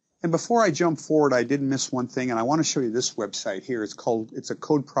 And before I jump forward, I did miss one thing, and I want to show you this website here. It's a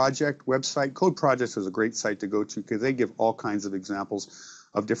Code Project website. Code Project is a great site to go to because they give all kinds of examples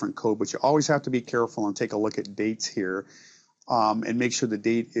of different code, but you always have to be careful and take a look at dates here and make sure the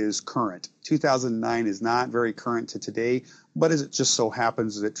date is current. 2009 is not very current to today, but as it just so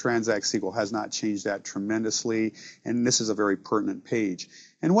happens that Transact SQL has not changed that tremendously, and this is a very pertinent page.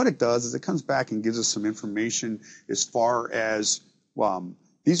 And what it does is it comes back and gives us some information as far as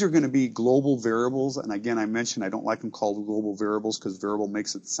these are going to be global variables, and again, I mentioned I don't like them called global variables because variable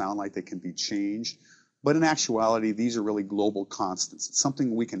makes it sound like they can be changed. But in actuality, these are really global constants. It's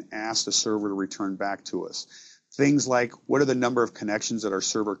something we can ask the server to return back to us. Things like what are the number of connections that our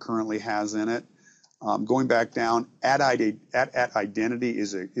server currently has in it. Going back down, at identity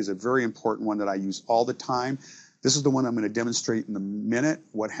is a very important one that I use all the time. This is the one I'm going to demonstrate in a minute.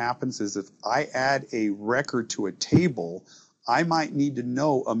 What happens is if I add a record to a table, I might need to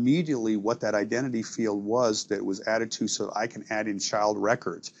know immediately what that identity field was that it was added to so that I can add in child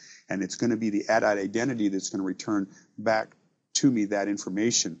records. And it's going to be the add identity that's going to return back to me that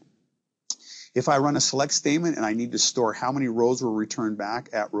information. If I run a select statement and I need to store how many rows will return back,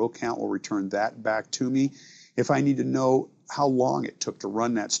 at row count will return that back to me. If I need to know how long it took to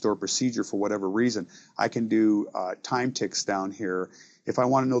run that store procedure for whatever reason, I can do time ticks down here. If I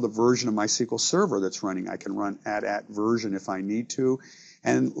want to know the version of my SQL Server that's running, I can run at version if I need to.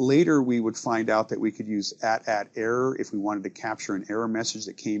 And later we would find out that we could use at error if we wanted to capture an error message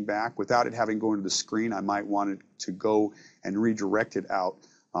that came back. Without it having gone to the screen, I might want it to go and redirect it out.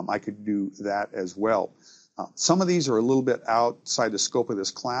 I could do that as well. Some of these are a little bit outside the scope of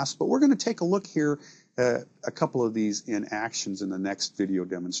this class, but we're going to take a look here at a couple of these in actions in the next video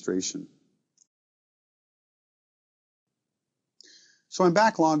demonstration. So I'm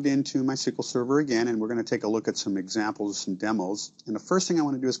back logged into my SQL Server again, and we're going to take a look at some examples, some demos. And the first thing I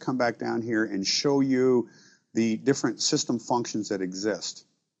want to do is come back down here and show you the different system functions that exist.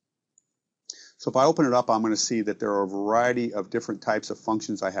 So if I open it up, I'm going to see that there are a variety of different types of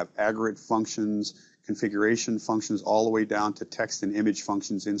functions. I have aggregate functions, configuration functions, all the way down to text and image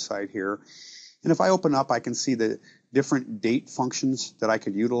functions inside here. And if I open up, I can see the different date functions that I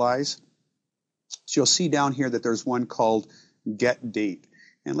could utilize. So you'll see down here that there's one called get date.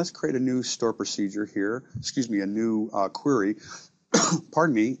 And let's create a new store procedure here, a new query,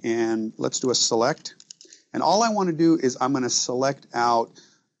 pardon me, and let's do a select. And all I want to do is I'm going to select out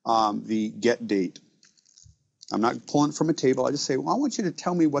the get date. I'm not pulling it from a table. I just say, well, I want you to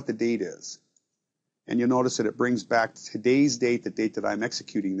tell me what the date is. And you'll notice that it brings back today's date, the date that I'm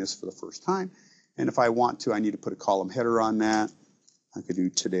executing this for the first time. And if I want to, I need to put a column header on that. I could do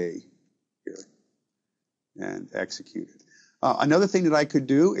today here and execute it. Another thing that I could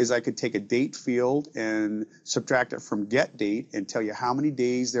do is I could take a date field and subtract it from get date and tell you how many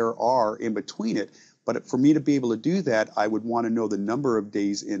days there are in between it. But for me to be able to do that, I would want to know the number of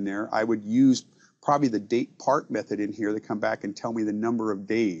days in there. I would use probably the date part method in here to come back and tell me the number of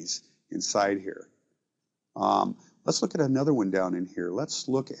days inside here. Let's look at another one down in here. Let's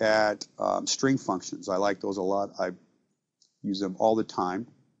look at string functions. I like those a lot. I use them all the time.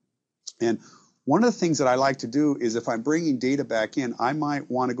 And one of the things that I like to do is if I'm bringing data back in, I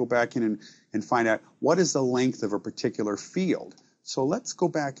might want to go back in and find out what is the length of a particular field. So let's go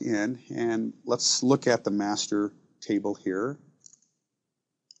back in and let's look at the master table here.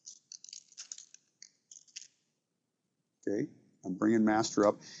 Okay, I'm bringing master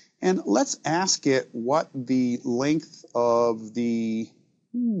up. And let's ask it what the length of the,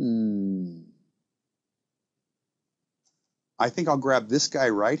 I think I'll grab this guy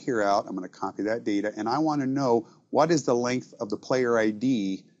right here out. I'm going to copy that data, and I want to know what is the length of the player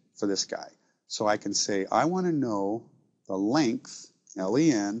ID for this guy. So I can say, I want to know the length,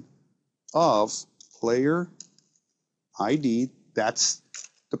 LEN, of player ID. That's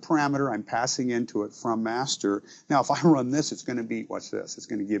the parameter I'm passing into it from master. Now, if I run this, it's going to be, watch this, it's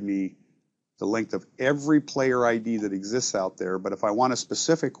going to give me the length of every player ID that exists out there. But if I want a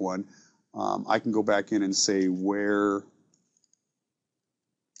specific one, I can go back in and say where,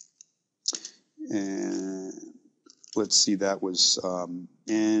 and let's see, that was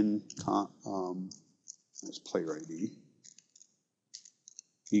that's player ID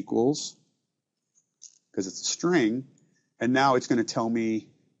equals, because it's a string, and now it's going to tell me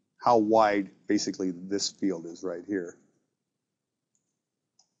how wide basically this field is right here.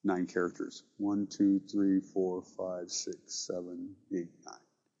 9 characters. 1, 2, 3, 4, 5, 6, 7, 8, 9.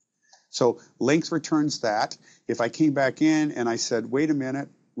 So length returns that. If I came back in and I said, wait a minute,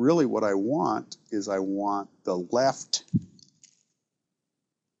 really what I want is I want the left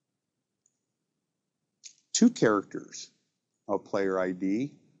 2 characters of player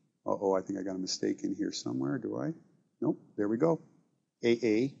ID. Uh-oh, I think I got a mistake in here somewhere. Do I? Nope, there we go.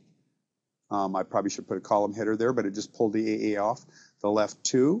 AA. I probably should put a column header there, but it just pulled the AA off. The left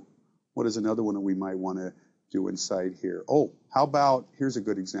 2. What is another one that we might want to do inside here? Oh, how about, here's a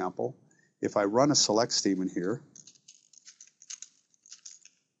good example. If I run a select statement here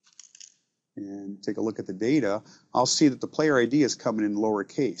and take a look at the data, I'll see that the player ID is coming in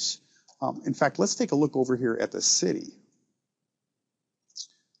lowercase. In fact, let's take a look over here at the city.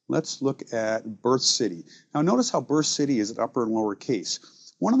 Let's look at birth city. Now notice how birth city is at upper and lower case.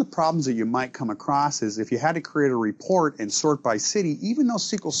 One of the problems that you might come across is if you had to create a report and sort by city, even though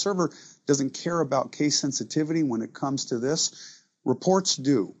SQL Server doesn't care about case sensitivity when it comes to this, reports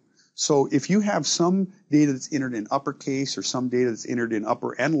do. So if you have some data that's entered in uppercase or some data that's entered in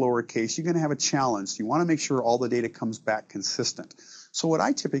upper and lower case, you're going to have a challenge. You want to make sure all the data comes back consistent. So what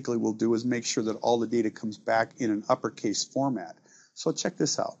I typically will do is make sure that all the data comes back in an uppercase format. So check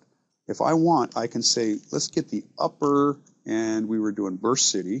this out. If I want, I can say, let's get the upper, and we were doing birth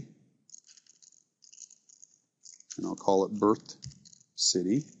city. and I'll call it birth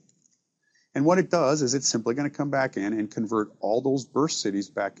city. And what it does is it's simply going to come back in and convert all those birth cities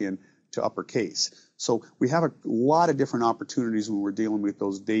back in to uppercase. So we have a lot of different opportunities when we're dealing with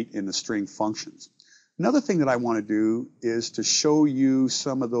those date and the string functions. Another thing that I want to do is to show you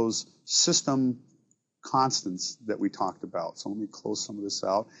some of those system constants that we talked about. So let me close some of this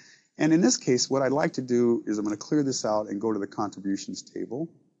out. And in this case, what I'd like to do is I'm going to clear this out and go to the contributions table.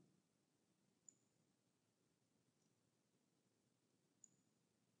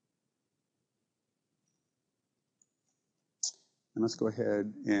 And let's go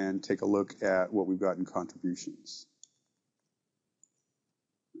ahead and take a look at what we've got in contributions.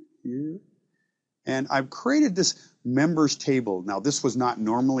 Here. And I've created this members table. Now, this was not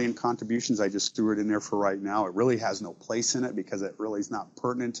normally in contributions. I just threw it in there for right now. It really has no place in it because it really is not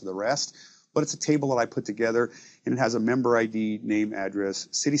pertinent to the rest. But it's a table that I put together, and it has a member ID, name, address,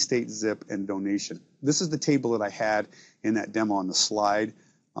 city, state, zip, and donation. This is the table that I had in that demo on the slide.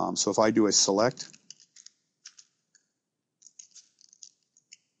 So if I do a select,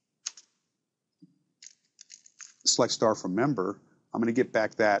 select star from member, I'm going to get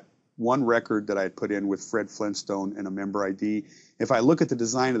back that one record that I had put in with Fred Flintstone and a member ID. If I look at the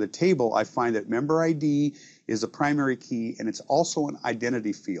design of the table, I find that member ID is a primary key, and it's also an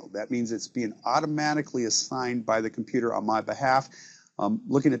identity field. That means it's being automatically assigned by the computer on my behalf.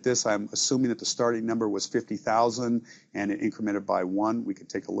 Looking at this, I'm assuming that the starting number was 50,000 and it incremented by 1. We could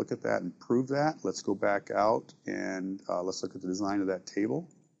take a look at that and prove that. Let's go back out and let's look at the design of that table.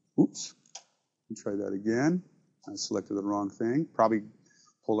 Oops, let me try that again. I selected the wrong thing. Probably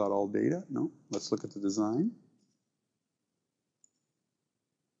pulled out all data. No, let's look at the design.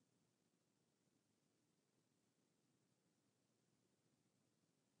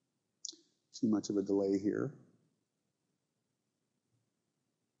 Too much of a delay here.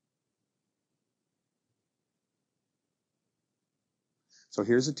 So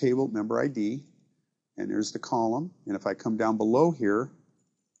here's the table, member ID, and there's the column. And if I come down below here,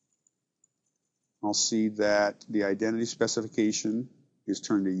 I'll see that the identity specification is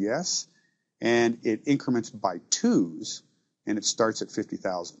turned to yes, and it increments by 2s, and it starts at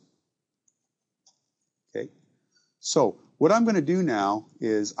 50,000. Okay, so what I'm going to do now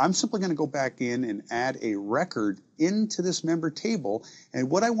is I'm simply going to go back in and add a record into this member table, and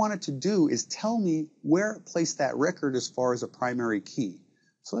what I want it to do is tell me where it placed that record as far as a primary key.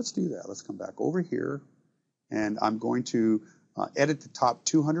 So let's do that. Let's come back over here, and I'm going to edit the top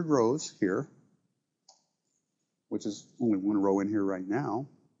 200 rows here, which is only one row in here right now.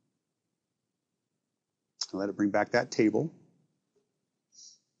 I'll let it bring back that table.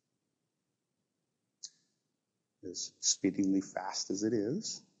 As speedingly fast as it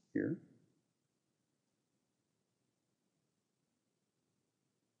is here.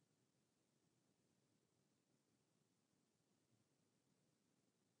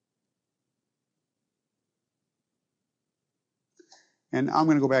 And I'm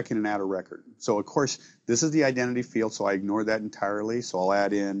going to go back in and add a record. So, of course, this is the identity field, so I ignored that entirely. So I'll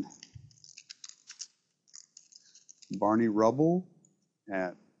add in Barney Rubble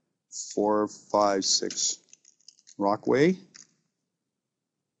at 456 Rockway.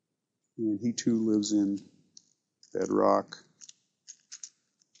 And he too lives in Bedrock,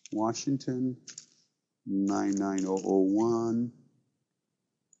 Washington, 99001.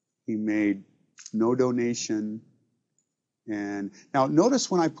 He made no donation. And now notice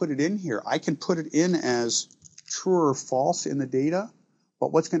when I put it in here, I can put it in as true or false in the data,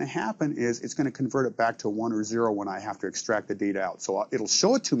 but what's going to happen is it's going to convert it back to 1 or 0 when I have to extract the data out. So it'll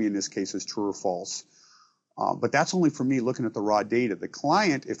show it to me in this case as true or false, but that's only for me looking at the raw data. The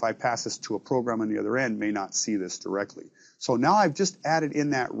client, if I pass this to a program on the other end, may not see this directly. So now I've just added in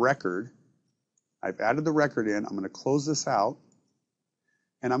that record. I've added the record in. I'm going to close this out,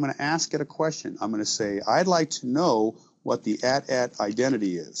 and I'm going to ask it a question. I'm going to say, I'd like to know what the @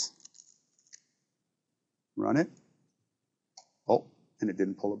 identity is. Run it. Oh, and it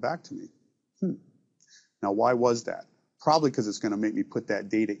didn't pull it back to me. Now, why was that? Probably because it's going to make me put that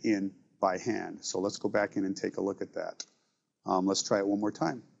data in by hand. So let's go back in and take a look at that. Let's try it one more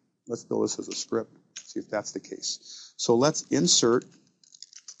time. Let's build this as a script, see if that's the case. So let's insert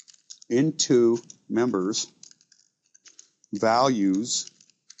into members values.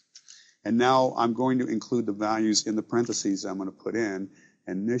 And now I'm going to include the values in the parentheses I'm going to put in,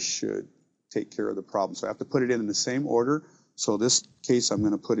 and this should take care of the problem. So I have to put it in the same order. So this case, I'm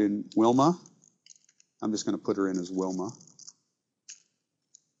going to put in Wilma. I'm just going to put her in as Wilma.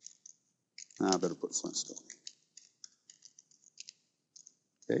 I better put Flintstone.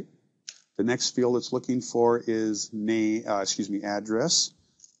 Okay. The next field it's looking for is name, address.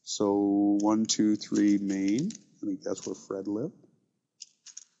 So 123 Main. I think that's where Fred lived.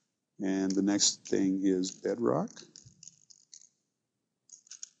 And the next thing is Bedrock,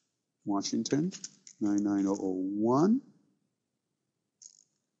 Washington, 99001.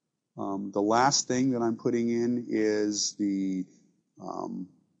 The last thing that I'm putting in is the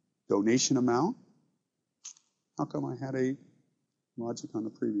donation amount. How come I had a logic on the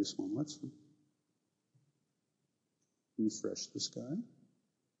previous one? Let's refresh this guy.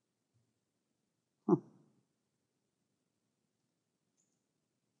 Huh.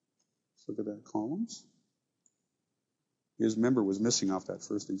 Let's look at that columns. His member was missing off that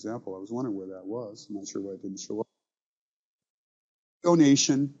first example. I was wondering where that was. I'm not sure why it didn't show up.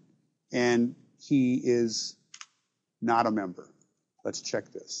 Donation, and he is not a member. Let's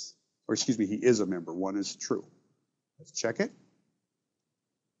check this. Or excuse me, he is a member. One is true. Let's check it.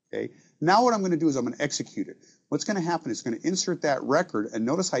 Okay. Now what I'm going to do is I'm going to execute it. What's going to happen is it's going to insert that record, and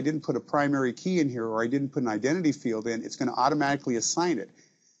notice I didn't put a primary key in here or I didn't put an identity field in. It's going to automatically assign it.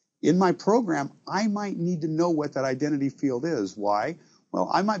 In my program, I might need to know what that identity field is. Why? Well,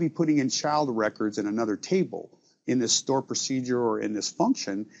 I might be putting in child records in another table in this store procedure or in this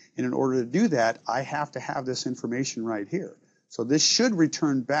function, and in order to do that, I have to have this information right here. So this should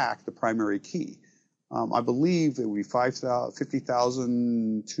return back the primary key. I believe it would be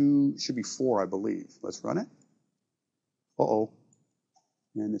 50,002, should be 4, I believe. Let's run it. Uh-oh.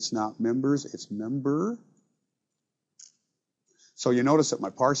 And it's not members, it's member. So you notice that my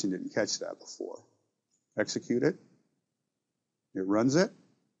parsing didn't catch that before. Execute it. It runs it.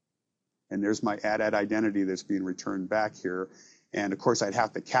 And there's my add identity that's being returned back here. And of course, I'd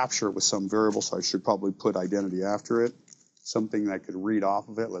have to capture it with some variable, so I should probably put identity after it. Something that I could read off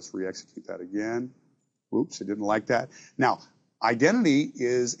of it. Let's re-execute that again. Oops, it didn't like that. Now, identity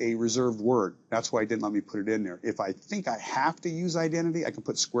is a reserved word. That's why it didn't let me put it in there. If I think I have to use identity, I can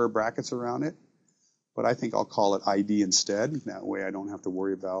put square brackets around it. But I think I'll call it ID instead. That way I don't have to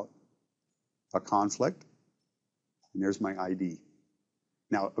worry about a conflict. And there's my ID.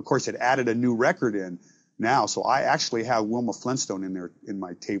 Now, of course, it added a new record in now, so I actually have Wilma Flintstone in there in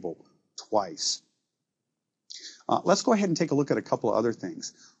my table twice. Let's go ahead and take a look at a couple of other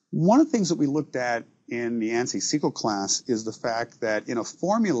things. One of the things that we looked at in the ANSI SQL class is the fact that in a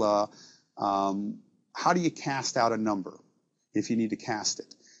formula, how do you cast out a number if you need to cast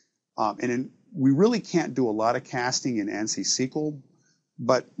it? We really can't do a lot of casting in ANSI SQL,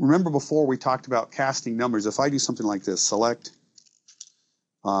 but remember before we talked about casting numbers, if I do something like this, select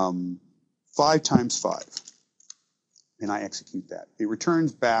 5 times 5, and I execute that. It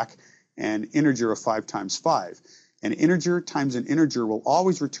returns back an integer of 5 times 5. An integer times an integer will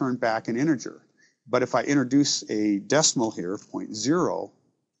always return back an integer. But if I introduce a decimal here, 0.0,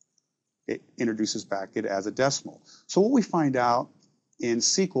 it introduces back it as a decimal. So what we find out in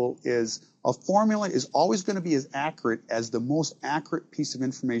SQL is a formula is always going to be as accurate as the most accurate piece of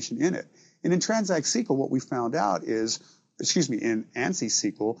information in it. And in Transact SQL, what we found out is, in ANSI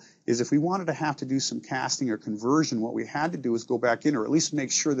SQL, is if we wanted to have to do some casting or conversion, what we had to do is go back in, or at least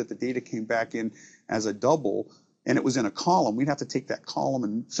make sure that the data came back in as a double, and it was in a column. We'd have to take that column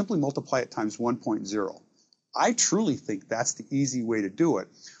and simply multiply it times 1.0. I truly think that's the easy way to do it.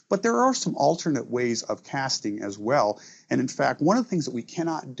 But there are some alternate ways of casting as well. And in fact, one of the things that we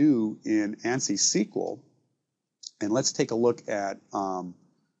cannot do in ANSI SQL, and let's take a look at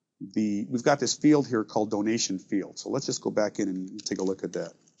we've got this field here called donation field. So let's just go back in and take a look at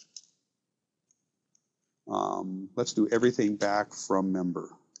that. Let's do everything back from member.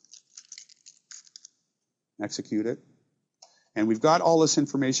 Execute it. And we've got all this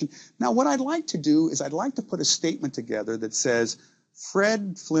information. Now what I'd like to do is I'd like to put a statement together that says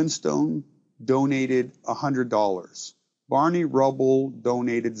Fred Flintstone donated $100. Barney Rubble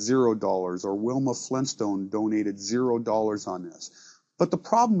donated $0, or Wilma Flintstone donated $0 on this. But the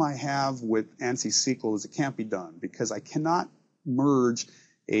problem I have with ANSI SQL is it can't be done because I cannot merge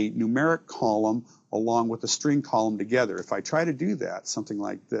a numeric column along with a string column together. If I try to do that, something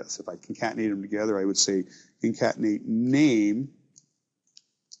like this, if I concatenate them together, I would say concatenate name.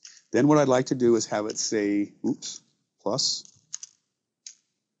 Then what I'd like to do is have it say, plus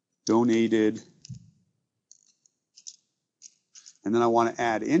donated, and then I want to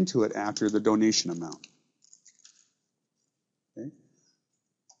add into it after the donation amount. Okay.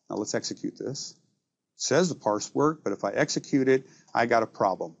 Now let's execute this. It says the parse worked, but if I execute it, I got a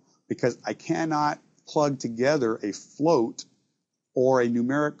problem because I cannot plug together a float or a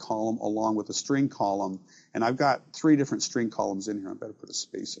numeric column along with a string column. And I've got 3 different string columns in here. I better put a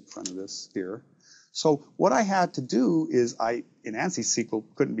space in front of this here. So what I had to do is in ANSI SQL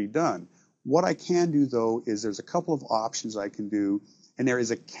couldn't be done. What I can do though is there's a couple of options I can do, and there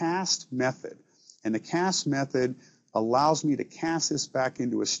is a cast method. And the cast method allows me to cast this back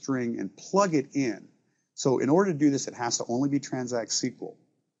into a string and plug it in. So in order to do this, it has to only be transact SQL.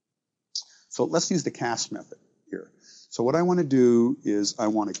 So let's use the cast method here. So what I want to do is I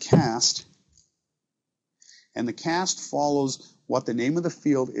want to cast, and the cast follows what the name of the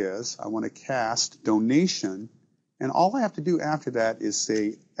field is. I want to cast donation, and all I have to do after that is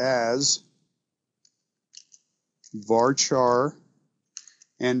say as varchar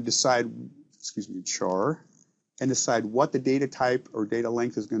and decide, char, and decide what the data type or data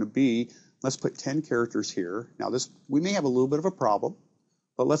length is going to be. Let's put 10 characters here. Now this, we may have a little bit of a problem,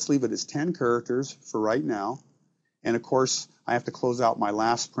 but let's leave it as 10 characters for right now. And of course, I have to close out my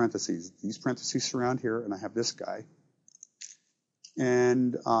last parentheses. These parentheses surround here, and I have this guy.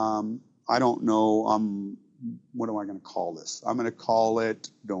 And I don't know, what am I going to call this? I'm going to call it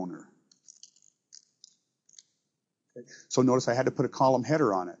donor. Okay. So notice I had to put a column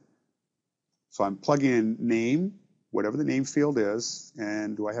header on it. So I'm plugging in name, whatever the name field is,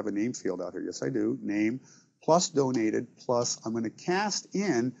 and do I have a name field out here? Yes, I do. Name plus donated plus I'm going to cast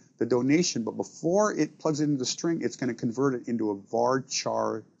in the donation, but before it plugs it into the string, it's going to convert it into a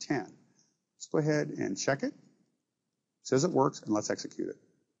varchar 10. Let's go ahead and check it. It says it works, and let's execute it.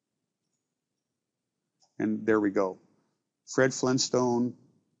 And there we go. Fred Flintstone.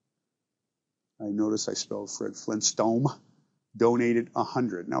 I notice I spelled Fred Flintstone. Donated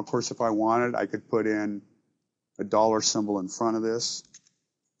 100. Now, of course, if I wanted, I could put in a dollar symbol in front of this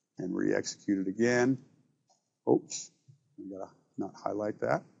and re-execute it again. Oops, I gotta not highlight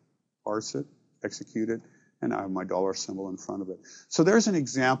that. Parse it, execute it, and I have my dollar symbol in front of it. So there's an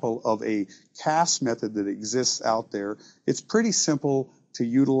example of a cast method that exists out there. It's pretty simple to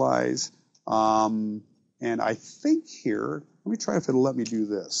utilize, and I think here, let me try if it'll let me do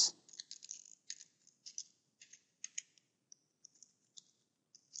this.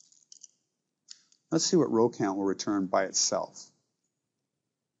 Let's see what row count will return by itself.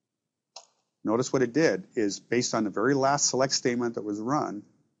 Notice what it did is based on the very last select statement that was run,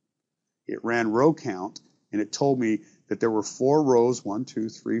 it ran row count, and it told me that there were 4 rows, 1, 2,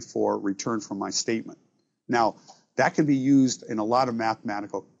 3, 4, returned from my statement. Now, that can be used in a lot of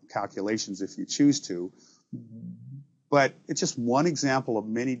mathematical calculations if you choose to, but it's just one example of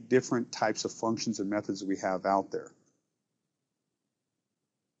many different types of functions and methods that we have out there.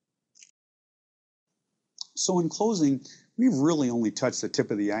 So in closing, we've really only touched the tip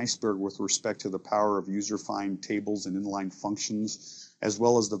of the iceberg with respect to the power of user-defined tables and inline functions, as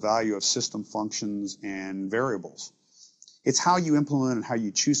well as the value of system functions and variables. It's how you implement and how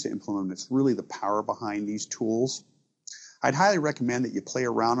you choose to implement them. It's really the power behind these tools. I'd highly recommend that you play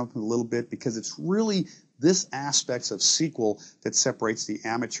around with them a little bit because it's really this aspects of SQL that separates the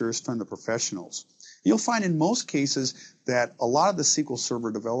amateurs from the professionals. You'll find in most cases that a lot of the SQL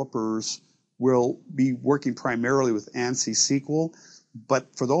Server developers will be working primarily with ANSI SQL, but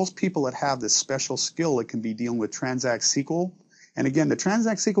for those people that have this special skill, it can be dealing with Transact SQL. And again, the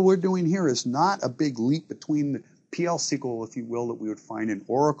Transact SQL we're doing here is not a big leap between the PL SQL, if you will, that we would find in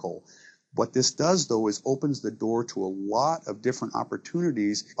Oracle. What this does, though, is opens the door to a lot of different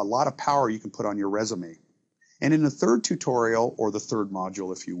opportunities, a lot of power you can put on your resume. And in the third tutorial, or the third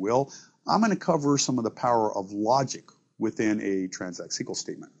module, if you will, I'm going to cover some of the power of logic within a Transact SQL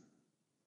statement.